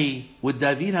 why would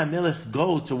David HaMelech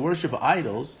go to worship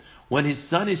idols when his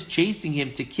son is chasing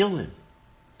him to kill him?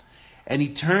 And he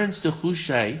turns to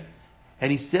Hushai,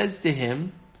 and he said to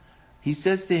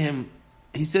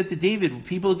David,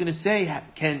 people are going to say,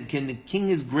 can the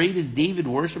king as great as David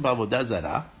worship Avodah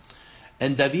Zarah?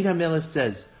 And David HaMelech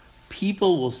says,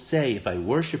 people will say, if I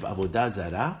worship Avodah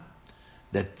Zarah,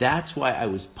 that's why I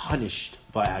was punished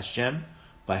by Hashem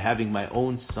by having my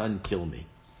own son kill me.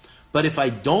 But if I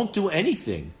don't do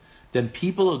anything, then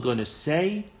people are going to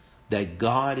say that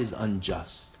God is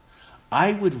unjust.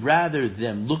 I would rather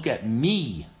them look at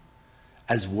me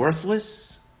as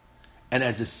worthless and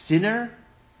as a sinner,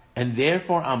 and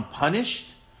therefore I'm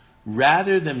punished,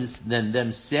 rather than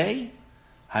them say,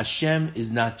 Hashem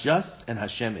is not just and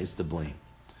Hashem is to blame.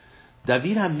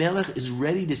 David HaMelech is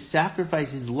ready to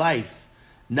sacrifice his life,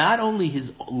 not only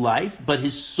his life, but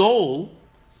his soul,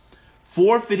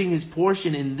 forfeiting his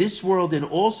portion in this world and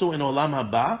also in Olam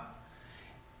Haba,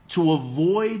 to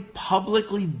avoid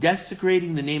publicly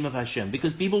desecrating the name of Hashem.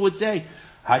 Because people would say,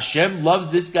 Hashem loves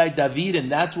this guy David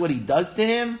and that's what he does to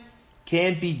him.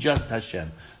 Can't be just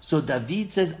Hashem. So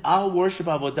David says, I'll worship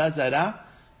Avodah Zarah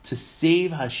to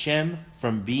save Hashem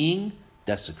from being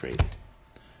desecrated.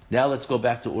 Now let's go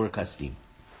back to Ur Kasdim.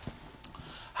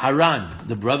 Haran,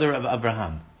 the brother of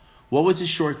Avraham, what was his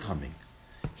shortcoming?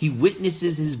 He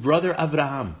witnesses his brother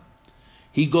Avraham.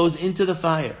 He goes into the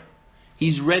fire.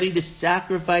 He's ready to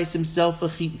sacrifice himself for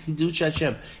Chidush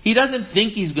Hashem. He doesn't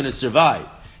think he's going to survive.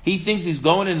 He thinks he's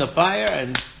going in the fire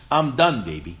and I'm done,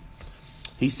 baby.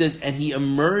 He says, and he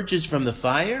emerges from the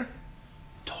fire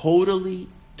totally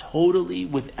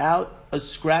without a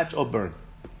scratch or burn.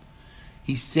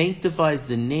 He sanctifies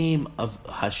the name of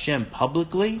Hashem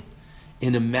publicly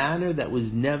in a manner that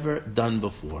was never done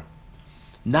before.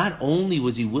 Not only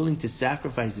was he willing to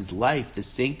sacrifice his life to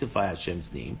sanctify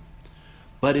Hashem's name,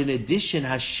 but in addition,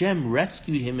 Hashem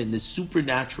rescued him in this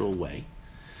supernatural way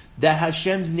that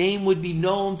Hashem's name would be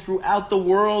known throughout the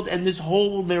world and this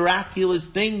whole miraculous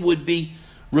thing would be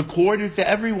recorded for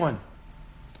everyone.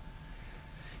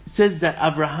 It says that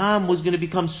Avraham was going to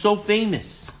become so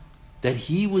famous that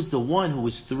he was the one who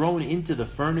was thrown into the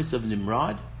furnace of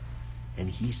Nimrod and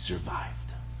he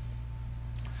survived.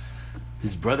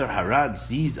 His brother Haran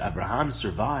sees Avraham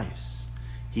survives.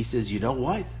 He says, you know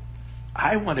what?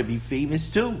 I want to be famous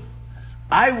too.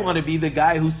 I want to be the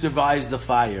guy who survives the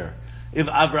fire. If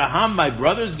Avraham, my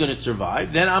brother, is going to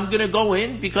survive, then I'm going to go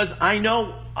in because I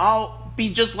know I'll be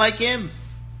just like him.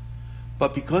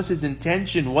 But because his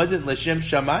intention wasn't L'Shem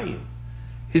Shamayim,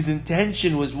 his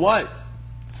intention was what?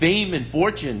 Fame and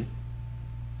fortune.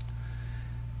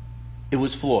 It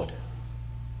was flawed.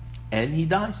 And he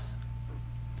dies.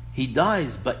 He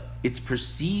dies, but it's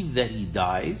perceived that he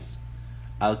dies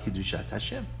al Kiddushat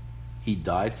Hashem. He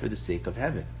died for the sake of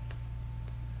heaven.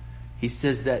 He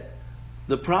says that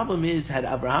the problem is, had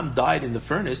Avraham died in the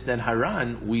furnace, then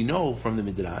Haran, we know from the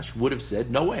Midrash, would have said,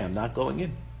 no way, I'm not going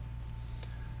in.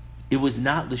 It was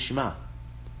not Lishma.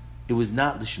 It was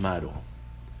not Lishma at all.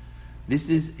 This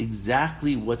is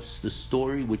exactly what's the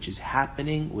story which is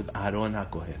happening with Aaron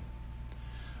HaKohen.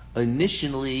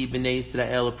 Initially, Bnei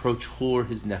Israel approached Hur,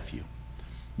 his nephew.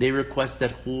 They request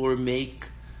that Hur make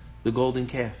the golden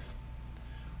calf.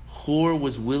 Hur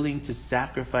was willing to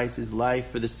sacrifice his life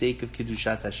for the sake of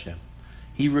Kiddushat Hashem.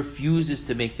 He refuses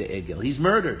to make the egel. He's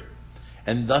murdered.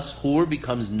 And thus Hur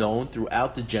becomes known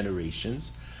throughout the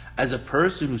generations as a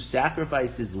person who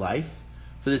sacrificed his life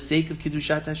for the sake of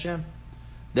Kiddushat Hashem.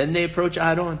 Then they approach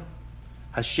Aaron,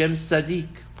 Hashem's Sadiq,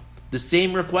 the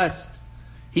same request.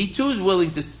 He too is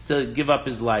willing to give up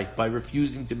his life by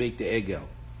refusing to make the egel.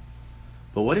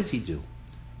 But what does he do?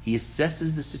 He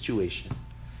assesses the situation.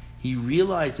 He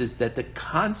realizes that the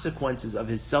consequences of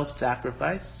his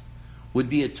self-sacrifice would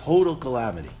be a total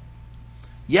calamity.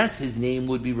 Yes, his name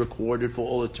would be recorded for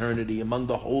all eternity among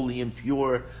the holy and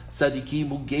pure tzaddikim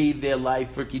who gave their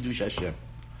life for Kiddush Hashem.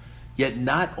 Yet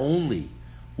not only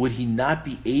would he not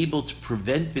be able to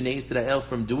prevent Bnei Israel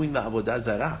from doing the Avodah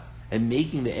Zarah and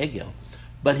making the egel,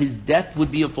 but his death would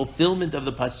be a fulfillment of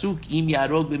the pasuk, Im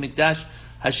Yarog b'mikdash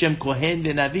Hashem Kohen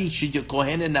v'Navi, should your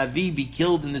Kohen and Navi be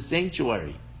killed in the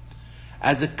sanctuary.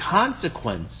 As a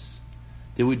consequence,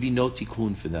 there would be no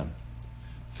tikkun for them.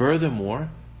 Furthermore,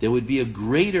 there would be a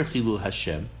greater Chilul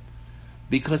Hashem,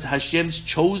 because Hashem's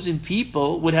chosen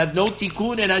people would have no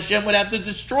tikkun and Hashem would have to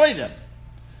destroy them.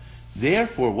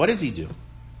 Therefore, what does he do?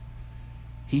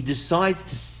 He decides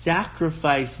to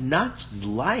sacrifice not just his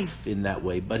life in that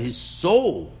way, but his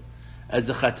soul, as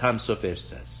the Khatam Sofer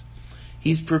says.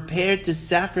 He's prepared to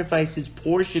sacrifice his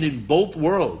portion in both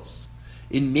worlds,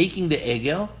 in making the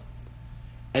egel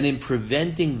and in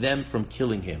preventing them from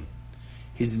killing him.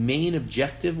 His main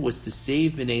objective was to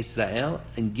save Bnei Israel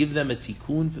and give them a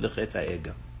tikkun for the Chet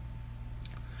HaEgel.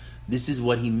 This is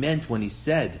what he meant when he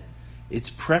said, it's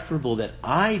preferable that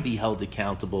I be held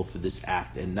accountable for this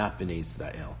act and not Bnei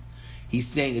Israel. He's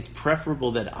saying it's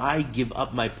preferable that I give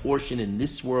up my portion in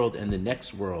this world and the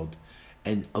next world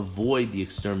and avoid the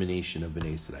extermination of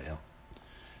Bnei Israel.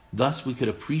 Thus we could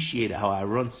appreciate how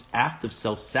Aaron's act of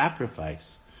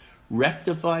self-sacrifice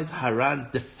rectifies Haran's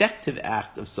defective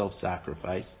act of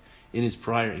self-sacrifice in his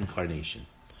prior incarnation.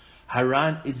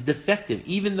 Haran is defective.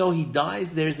 Even though he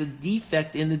dies, there's a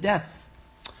defect in the death.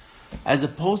 As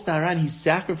opposed to Aharon, he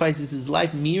sacrifices his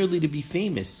life merely to be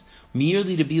famous,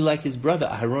 merely to be like his brother.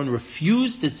 Aharon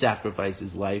refused to sacrifice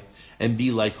his life and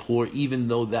be like Hur, even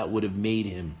though that would have made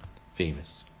him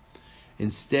famous.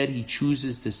 Instead, he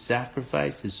chooses to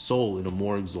sacrifice his soul in a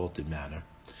more exalted manner.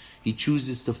 He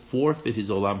chooses to forfeit his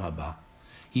Olam Haba.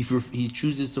 He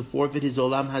chooses to forfeit his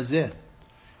Olam Hazeh.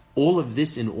 All of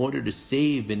this in order to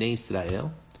save Bnei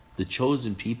Israel, the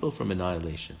chosen people, from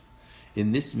annihilation.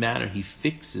 In this manner, he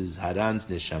fixes Haran's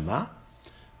neshama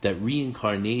that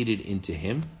reincarnated into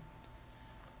him,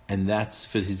 and that's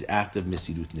for his act of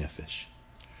Mesirut Nefesh.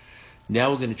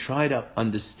 Now we're going to try to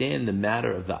understand the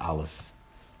matter of the Aleph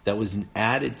that was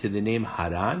added to the name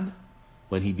Haran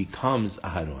when he becomes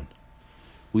Aharon.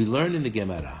 We learn in the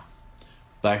Gemara,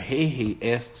 Bar Hehe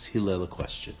asks Hillel a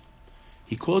question.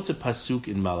 He quotes a pasuk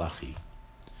in Malachi,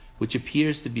 which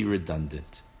appears to be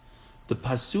redundant. The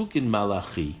pasuk in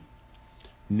Malachi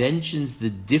mentions the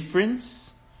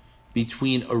difference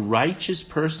between a righteous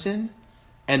person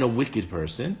and a wicked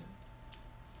person,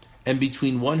 and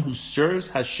between one who serves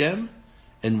Hashem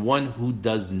and one who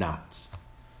does not.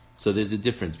 So there's a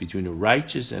difference between a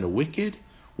righteous and a wicked,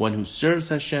 one who serves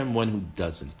Hashem, one who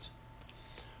doesn't.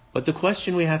 But the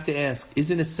question we have to ask,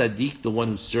 isn't a tzaddik the one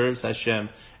who serves Hashem,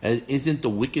 and isn't the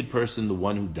wicked person the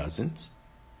one who doesn't?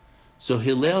 So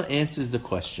Hillel answers the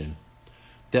question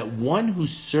that one who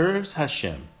serves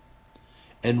Hashem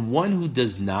and one who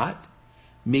does not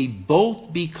may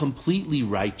both be completely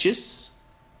righteous.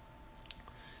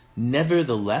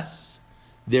 Nevertheless,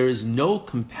 there is no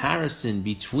comparison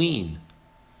between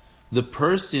the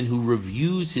person who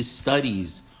reviews his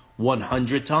studies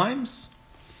 100 times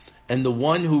and the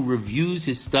one who reviews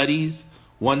his studies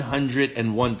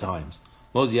 101 times.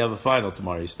 Moses, you have a final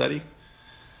tomorrow. You study?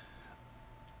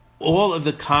 All of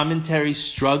the commentaries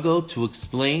struggle to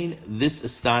explain this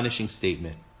astonishing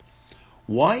statement.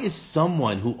 Why is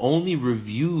someone who only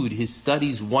reviewed his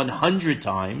studies 100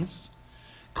 times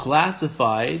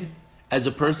classified as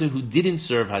a person who didn't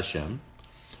serve Hashem,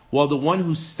 while the one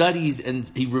who studies and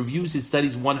he reviews his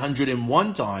studies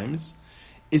 101 times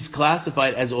is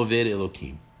classified as Oved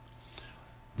Elokim?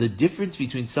 The difference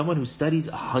between someone who studies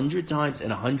 100 times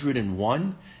and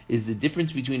 101 is the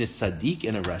difference between a tzaddik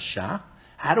and a rasha.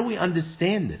 How do we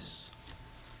understand this?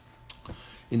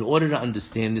 In order to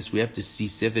understand this, we have to see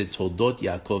Sefer Toldot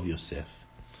Yaakov Yosef.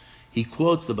 He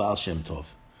quotes the Baal Shem Tov.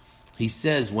 He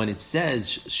says, when it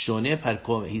says Shoneh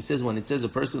Parkov, he says when it says a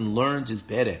person learns his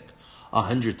perek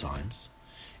 100 times,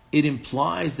 it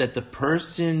implies that the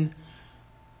person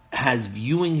has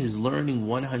viewing his learning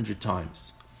 100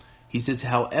 times. He says,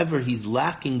 however, he's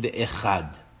lacking the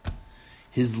echad.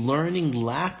 His learning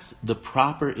lacks the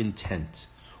proper intent.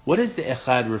 What does the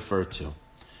echad refer to?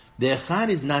 The echad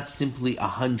is not simply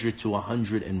 100 to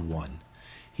 101.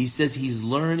 He says he's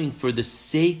learning for the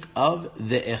sake of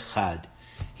the echad.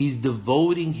 He's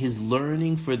devoting his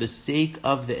learning for the sake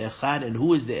of the echad. And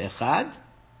who is the echad?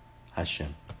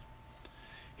 Hashem.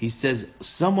 He says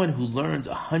someone who learns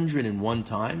 101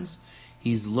 times,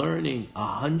 he's learning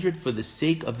 100 for the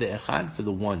sake of the echad, for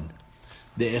the one.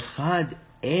 The echad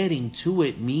adding to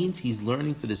it means he's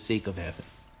learning for the sake of heaven.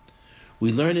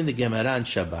 We learn in the Gemara on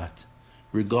Shabbat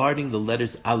regarding the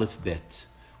letters Aleph Bet.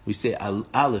 We say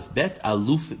Aleph Bet,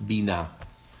 Aluf Bina.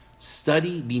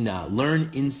 Study Bina.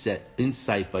 Learn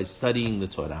insight by studying the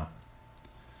Torah.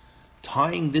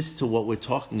 Tying this to what we're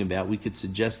talking about, we could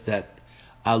suggest that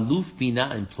Aluf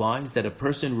Bina implies that a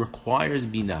person requires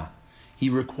Bina. He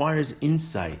requires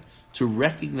insight to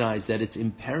recognize that it's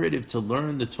imperative to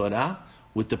learn the Torah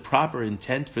with the proper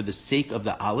intent for the sake of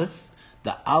the Aleph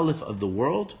of the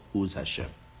world, who is Hashem.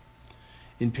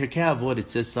 In Pirkei Avot, it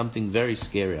says something very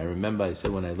scary. I remember I said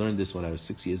when I learned this when I was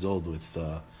 6 years old with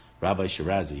Rabbi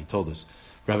Shirazi, he told us.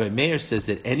 Rabbi Meir says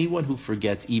that anyone who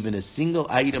forgets even a single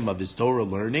item of his Torah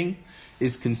learning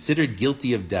is considered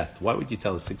guilty of death. Why would you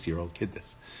tell a 6-year-old kid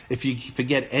this? If you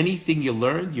forget anything you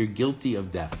learned, you're guilty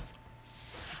of death.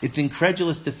 It's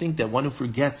incredulous to think that one who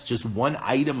forgets just one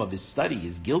item of his study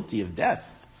is guilty of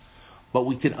death. But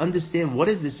we can understand, what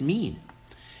does this mean?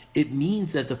 It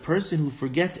means that the person who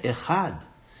forgets echad,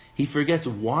 he forgets,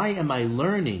 why am I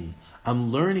learning?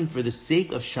 I'm learning for the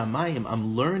sake of Shamayim.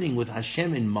 I'm learning with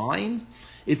Hashem in mind.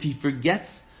 If he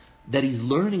forgets that he's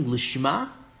learning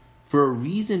lishma, for a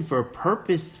reason, for a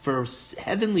purpose, for a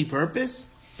heavenly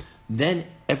purpose, then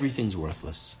everything's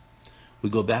worthless. We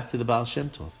go back to the Baal Shem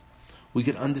Tov. We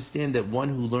can understand that one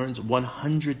who learns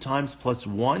 100 times plus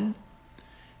 1,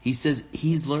 he says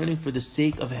he's learning for the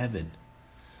sake of heaven.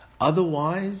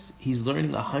 Otherwise, he's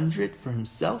learning 100 for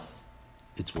himself.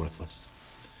 It's worthless.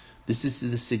 This is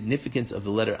the significance of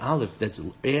the letter Aleph that's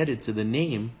added to the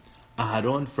name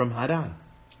Aharon from Haran.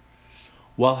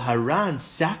 While Haran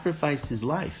sacrificed his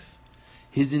life,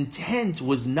 his intent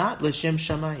was not L'Shem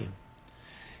Shamayim.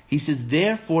 He says,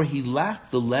 therefore he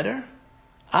lacked the letter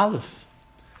Aleph.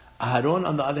 Aharon,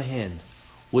 on the other hand,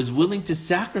 was willing to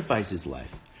sacrifice his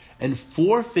life and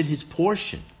forfeit his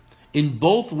portion in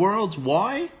both worlds.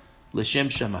 Why? L'Shem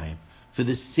Shamayim. For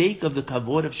the sake of the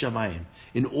kavod of Shamayim,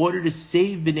 in order to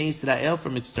save Bnei Israel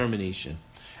from extermination.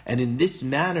 And in this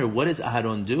manner, what does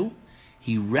Aharon do?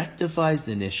 He rectifies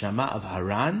the neshama of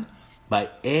Haran by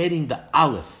adding the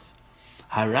Aleph.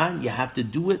 Haran, you have to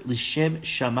do it L'Shem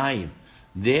Shamayim.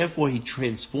 Therefore, he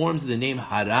transforms the name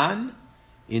Haran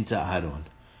into Aharon.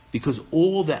 Because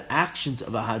all the actions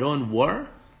of Aharon were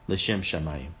L'Shem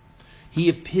Shamayim. He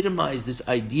epitomized this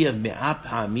idea of Me'ah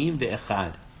Pa'amim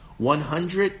Ve'echad.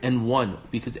 101,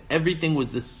 because everything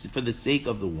was for the sake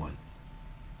of the one.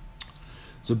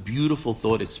 It's a beautiful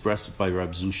thought expressed by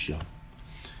Rab Zushya.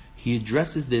 He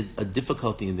addresses a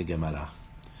difficulty in the Gemara.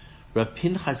 Rab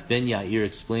Pinchas ben Yair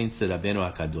explains to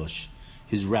Rabbeinu HaKadosh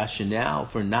his rationale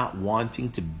for not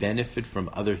wanting to benefit from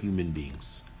other human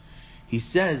beings. He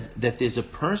says that there's a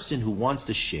person who wants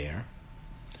to share,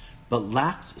 but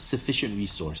lacks sufficient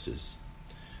resources.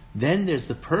 Then there's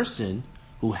the person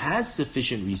who has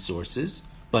sufficient resources,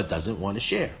 but doesn't want to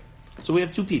share. So we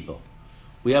have two people.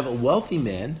 We have a wealthy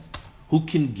man who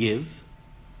can give,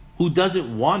 who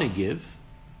doesn't want to give,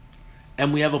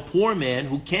 and we have a poor man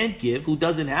who can't give, who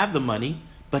doesn't have the money,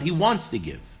 but he wants to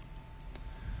give.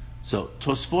 So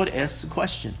Tosfot asks a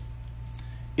question.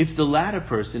 If the latter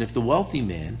person, if the wealthy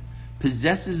man,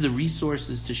 possesses the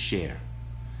resources to share,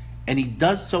 and he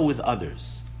does so with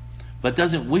others, but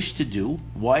doesn't wish to do,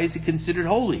 why is he considered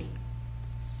holy?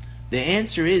 The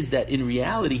answer is that in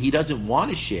reality he doesn't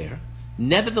want to share,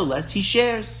 nevertheless he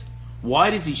shares.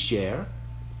 Why does he share?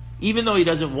 Even though he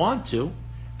doesn't want to,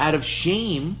 out of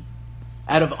shame,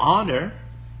 out of honor,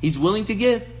 he's willing to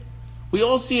give. We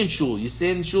all see in shul, you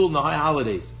stay in shul in the high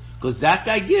holidays, because that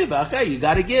guy give, okay, you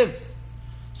got to give.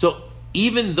 So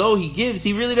even though he gives,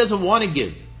 he really doesn't want to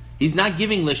give. He's not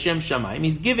giving L'Shem Shamayim,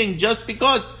 he's giving just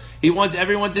because he wants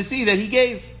everyone to see that he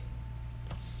gave.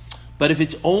 But if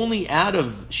it's only out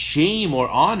of shame or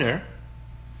honor,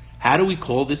 how do we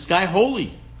call this guy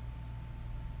holy?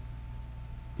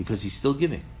 Because he's still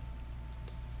giving.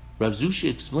 Rav Zushi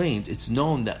explains, it's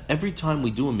known that every time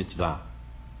we do a mitzvah,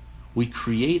 we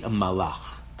create a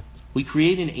malach. We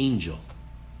create an angel.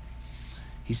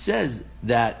 He says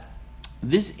that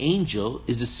this angel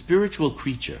is a spiritual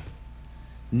creature.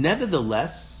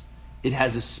 Nevertheless, it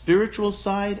has a spiritual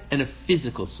side and a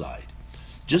physical side.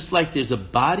 Just like there's a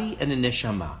body and a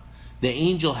neshama. The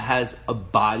angel has a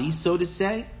body, so to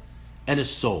say, and a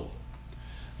soul.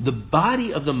 The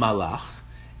body of the malach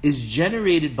is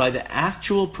generated by the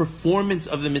actual performance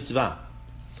of the mitzvah,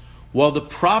 while the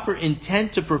proper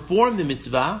intent to perform the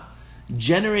mitzvah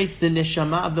generates the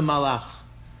neshama of the malach.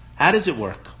 How does it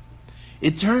work?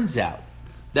 It turns out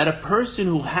that a person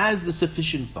who has the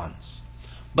sufficient funds,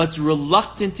 but's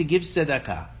reluctant to give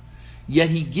tzedakah, yet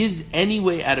he gives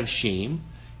anyway out of shame,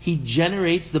 he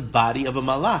generates the body of a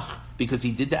malach because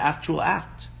he did the actual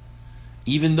act,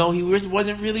 even though he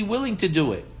wasn't really willing to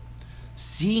do it.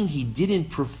 Seeing he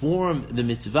didn't perform the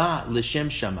mitzvah L'Shem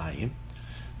Shamayim,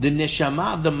 the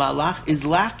neshama of the malach is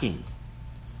lacking.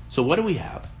 So what do we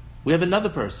have? We have another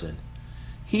person.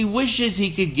 He wishes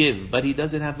he could give, but he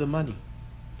doesn't have the money.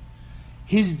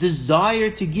 His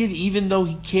desire to give, even though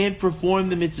he can't perform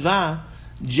the mitzvah,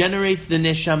 generates the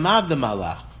neshama of the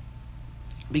malach,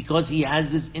 because he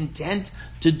has this intent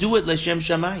to do it L'Shem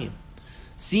Shamayim.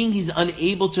 Seeing he's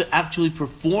unable to actually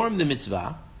perform the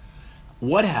mitzvah,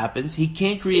 what happens? He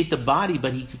can't create the body,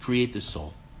 but he could create the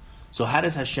soul. So how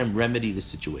does Hashem remedy the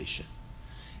situation?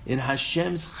 In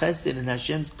Hashem's chesed, in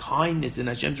Hashem's kindness, in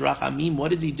Hashem's rachamim, what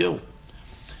does he do?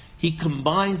 He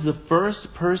combines the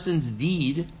first person's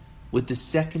deed with the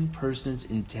second person's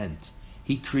intent.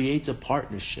 He creates a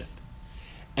partnership.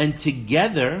 And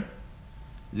together,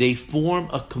 they form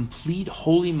a complete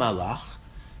holy malach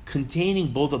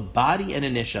containing both a body and a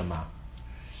neshama.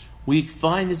 We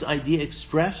find this idea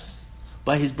expressed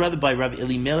by his brother, by Rav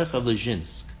Elimelech of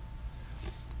Lezhinsk.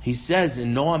 He says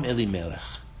in Noam Elimelech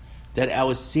that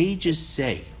our sages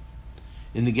say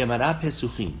in the Gemara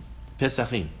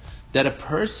Pesachim that a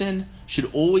person should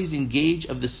always engage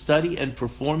of the study and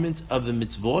performance of the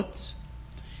mitzvot,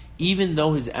 even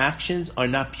though his actions are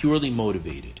not purely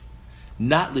motivated,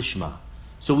 not lishma.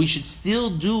 So we should still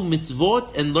do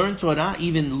mitzvot and learn Torah,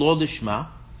 even lo lishma,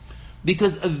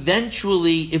 because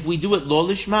eventually, if we do it lo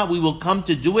lishma, we will come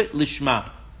to do it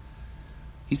lishma.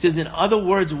 He says, in other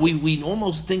words, we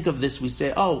almost think of this, we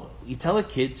say, oh, You tell a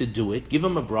kid to do it, give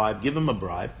him a bribe.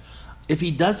 If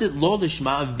he does it lo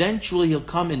lishma, eventually he'll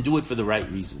come and do it for the right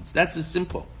reasons. That's as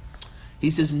simple. He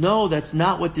says, no, that's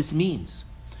not what this means.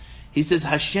 He says,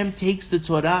 Hashem takes the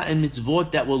Torah and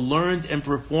mitzvot that were learned and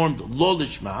performed lo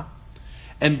lishma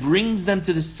and brings them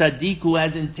to the tzaddik who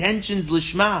has intentions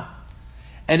lishma.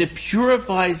 And it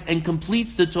purifies and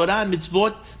completes the Torah and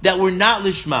mitzvot that were not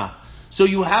lishma. So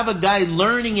you have a guy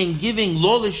learning and giving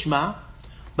lo lishma,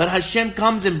 but Hashem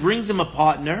comes and brings him a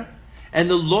partner, and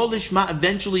the lo lishma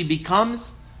eventually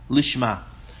becomes lishma.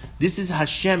 This is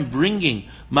Hashem bringing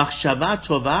machshava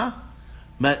tova,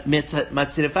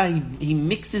 matzrefa. He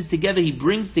mixes together, he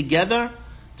brings together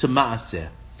to maaseh.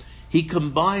 He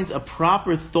combines a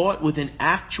proper thought with an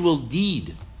actual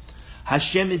deed.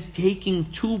 Hashem is taking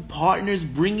two partners,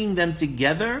 bringing them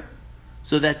together,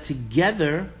 so that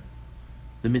together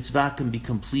the mitzvah can be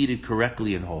completed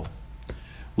correctly and whole.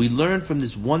 We learn from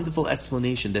this wonderful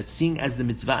explanation that seeing as the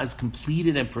mitzvah is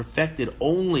completed and perfected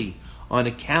only on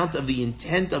account of the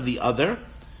intent of the other,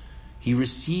 he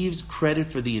receives credit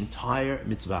for the entire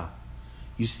mitzvah.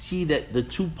 You see that the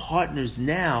two partners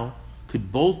now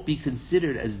could both be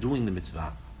considered as doing the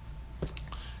mitzvah.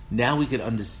 Now we can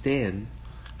understand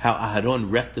how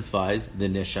Aharon rectifies the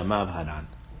neshama of Haran.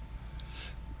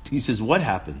 He says, what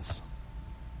happens?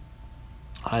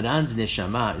 Haran's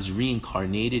neshama is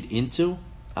reincarnated into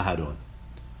Aharon.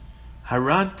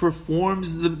 Haran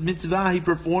performs the mitzvah, he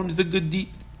performs the good deed.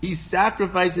 He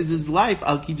sacrifices his life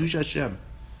al kiddush Hashem.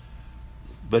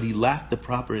 But he lacked the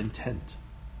proper intent.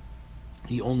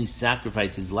 He only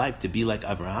sacrificed his life to be like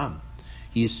Abraham.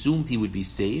 He assumed he would be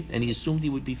saved and he assumed he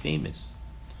would be famous.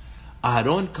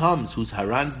 Aharon comes, who's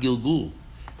Haran's Gilgul,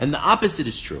 and the opposite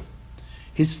is true.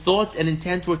 His thoughts and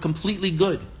intent were completely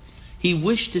good. He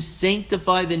wished to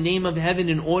sanctify the name of heaven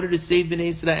in order to save Bnei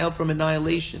Israel from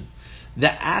annihilation.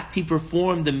 The act he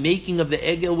performed, the making of the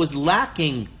Egel, was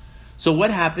lacking. So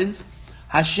what happens?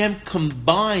 Hashem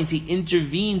combines, he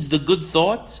intervenes the good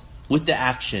thought with the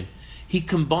action. He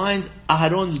combines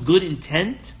Aharon's good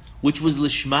intent, which was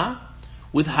Lishma,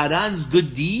 with Haran's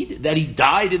good deed, that he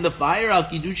died in the fire, al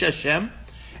kiddush Hashem,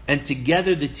 and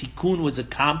together the tikkun was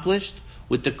accomplished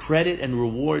with the credit and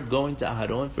reward going to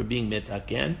Aharon for being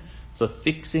metaken, for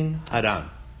fixing Haran.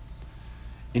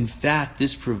 In fact,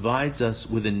 this provides us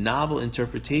with a novel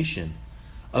interpretation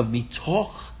of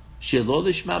mitoch shelo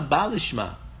lishma ba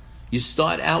lishma. You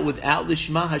start out without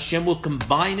lishma, Hashem will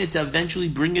combine it to eventually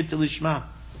bring it to lishma.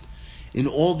 In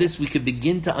all this, we could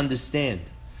begin to understand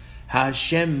how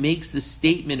Hashem makes the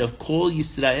statement of Kol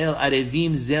Yisrael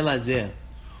Arevim Zel Hazeh.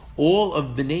 All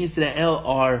of Bnei Israel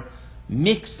are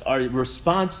mixed, are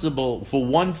responsible for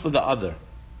one for the other.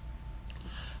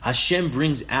 Hashem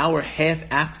brings our half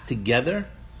acts together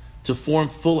to form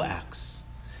full acts.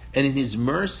 And in His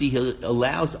mercy, He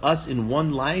allows us in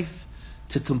one life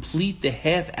to complete the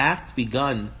half act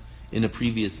begun in a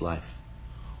previous life.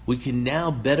 We can now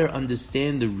better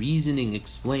understand the reasoning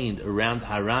explained around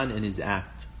Haran and his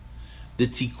act. The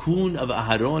tikkun of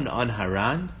Aharon on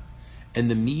Haran, and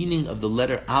the meaning of the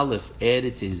letter Aleph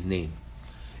added to his name.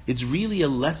 It's really a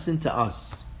lesson to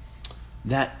us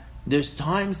that there's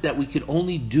times that we can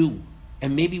only do,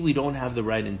 and maybe we don't have the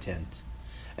right intent.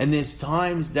 And there's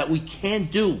times that we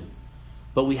can't do,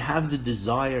 but we have the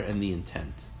desire and the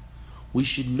intent. We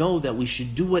should know that we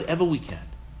should do whatever we can.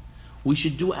 We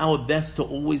should do our best to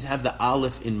always have the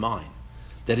Aleph in mind,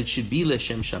 that it should be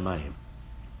L'Shem Shamayim.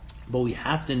 But we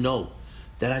have to know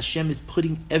that Hashem is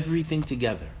putting everything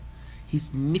together.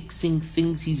 He's mixing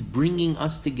things. He's bringing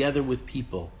us together with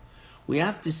people. We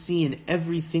have to see in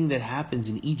everything that happens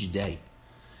in each day,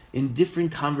 in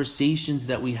different conversations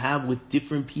that we have with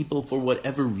different people for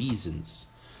whatever reasons.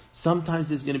 Sometimes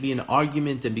there's going to be an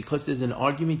argument, and because there's an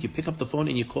argument, you pick up the phone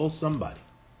and you call somebody.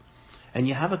 And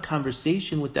you have a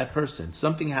conversation with that person.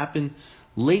 Something happened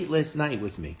late last night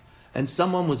with me. And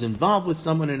someone was involved with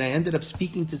someone, and I ended up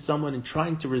speaking to someone and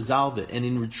trying to resolve it. And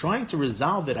in trying to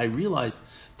resolve it, I realized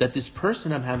that this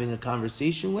person I'm having a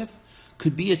conversation with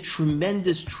could be a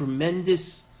tremendous,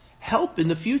 tremendous help in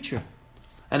the future.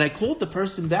 And I called the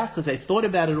person back because I thought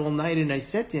about it all night, and I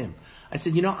said to him, I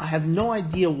said, I have no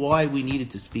idea why we needed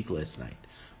to speak last night.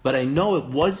 But I know it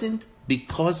wasn't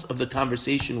because of the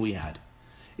conversation we had.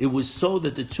 It was so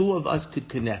that the two of us could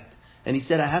connect. And he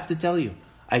said, I have to tell you,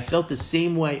 I felt the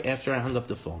same way after I hung up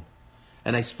the phone.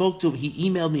 And I spoke to him. He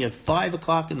emailed me at 5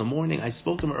 o'clock in the morning. I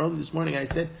spoke to him early this morning. I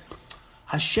said,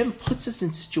 Hashem puts us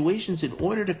in situations in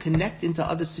order to connect into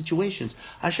other situations.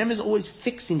 Hashem is always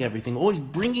fixing everything, always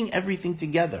bringing everything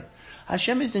together.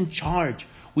 Hashem is in charge.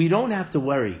 We don't have to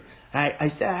worry. I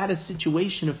said I had a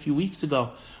situation a few weeks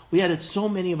ago We had so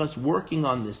many of us working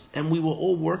on this, and we were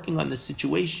all working on this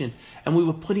situation, and we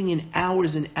were putting in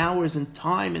hours and hours and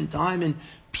time and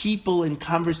people and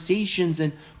conversations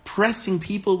and pressing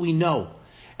people we know.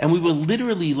 And we were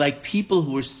literally like people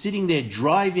who were sitting there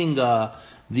driving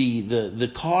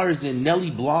the cars in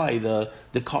Nellie Bly,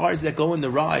 the cars that go in the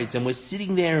rides, and we're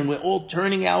sitting there and we're all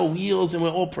turning our wheels and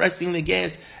we're all pressing the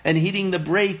gas and hitting the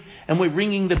brake and we're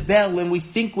ringing the bell and we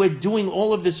think we're doing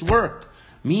all of this work.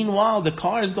 Meanwhile, the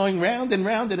car is going round and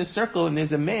round in a circle, and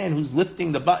there's a man who's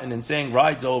lifting the button and saying,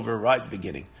 ride's over, ride's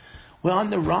beginning. Well, on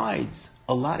the rides,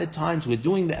 a lot of times we're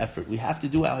doing the effort. We have to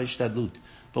do our hishtadlut.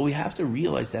 But we have to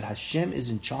realize that Hashem is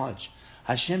in charge.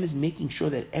 Hashem is making sure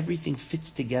that everything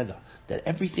fits together, that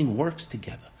everything works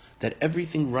together, that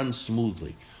everything runs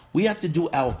smoothly. We have to do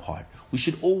our part. We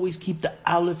should always keep the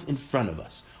Aleph in front of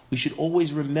us. We should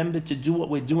always remember to do what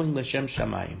we're doing, L'Shem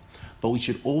Shamayim. But we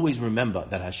should always remember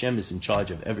that Hashem is in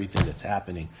charge of everything that's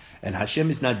happening. And Hashem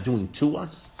is not doing to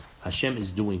us, Hashem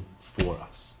is doing for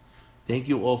us. Thank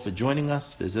you all for joining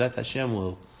us. B'ezrat Hashem,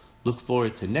 we'll look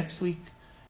forward to next week.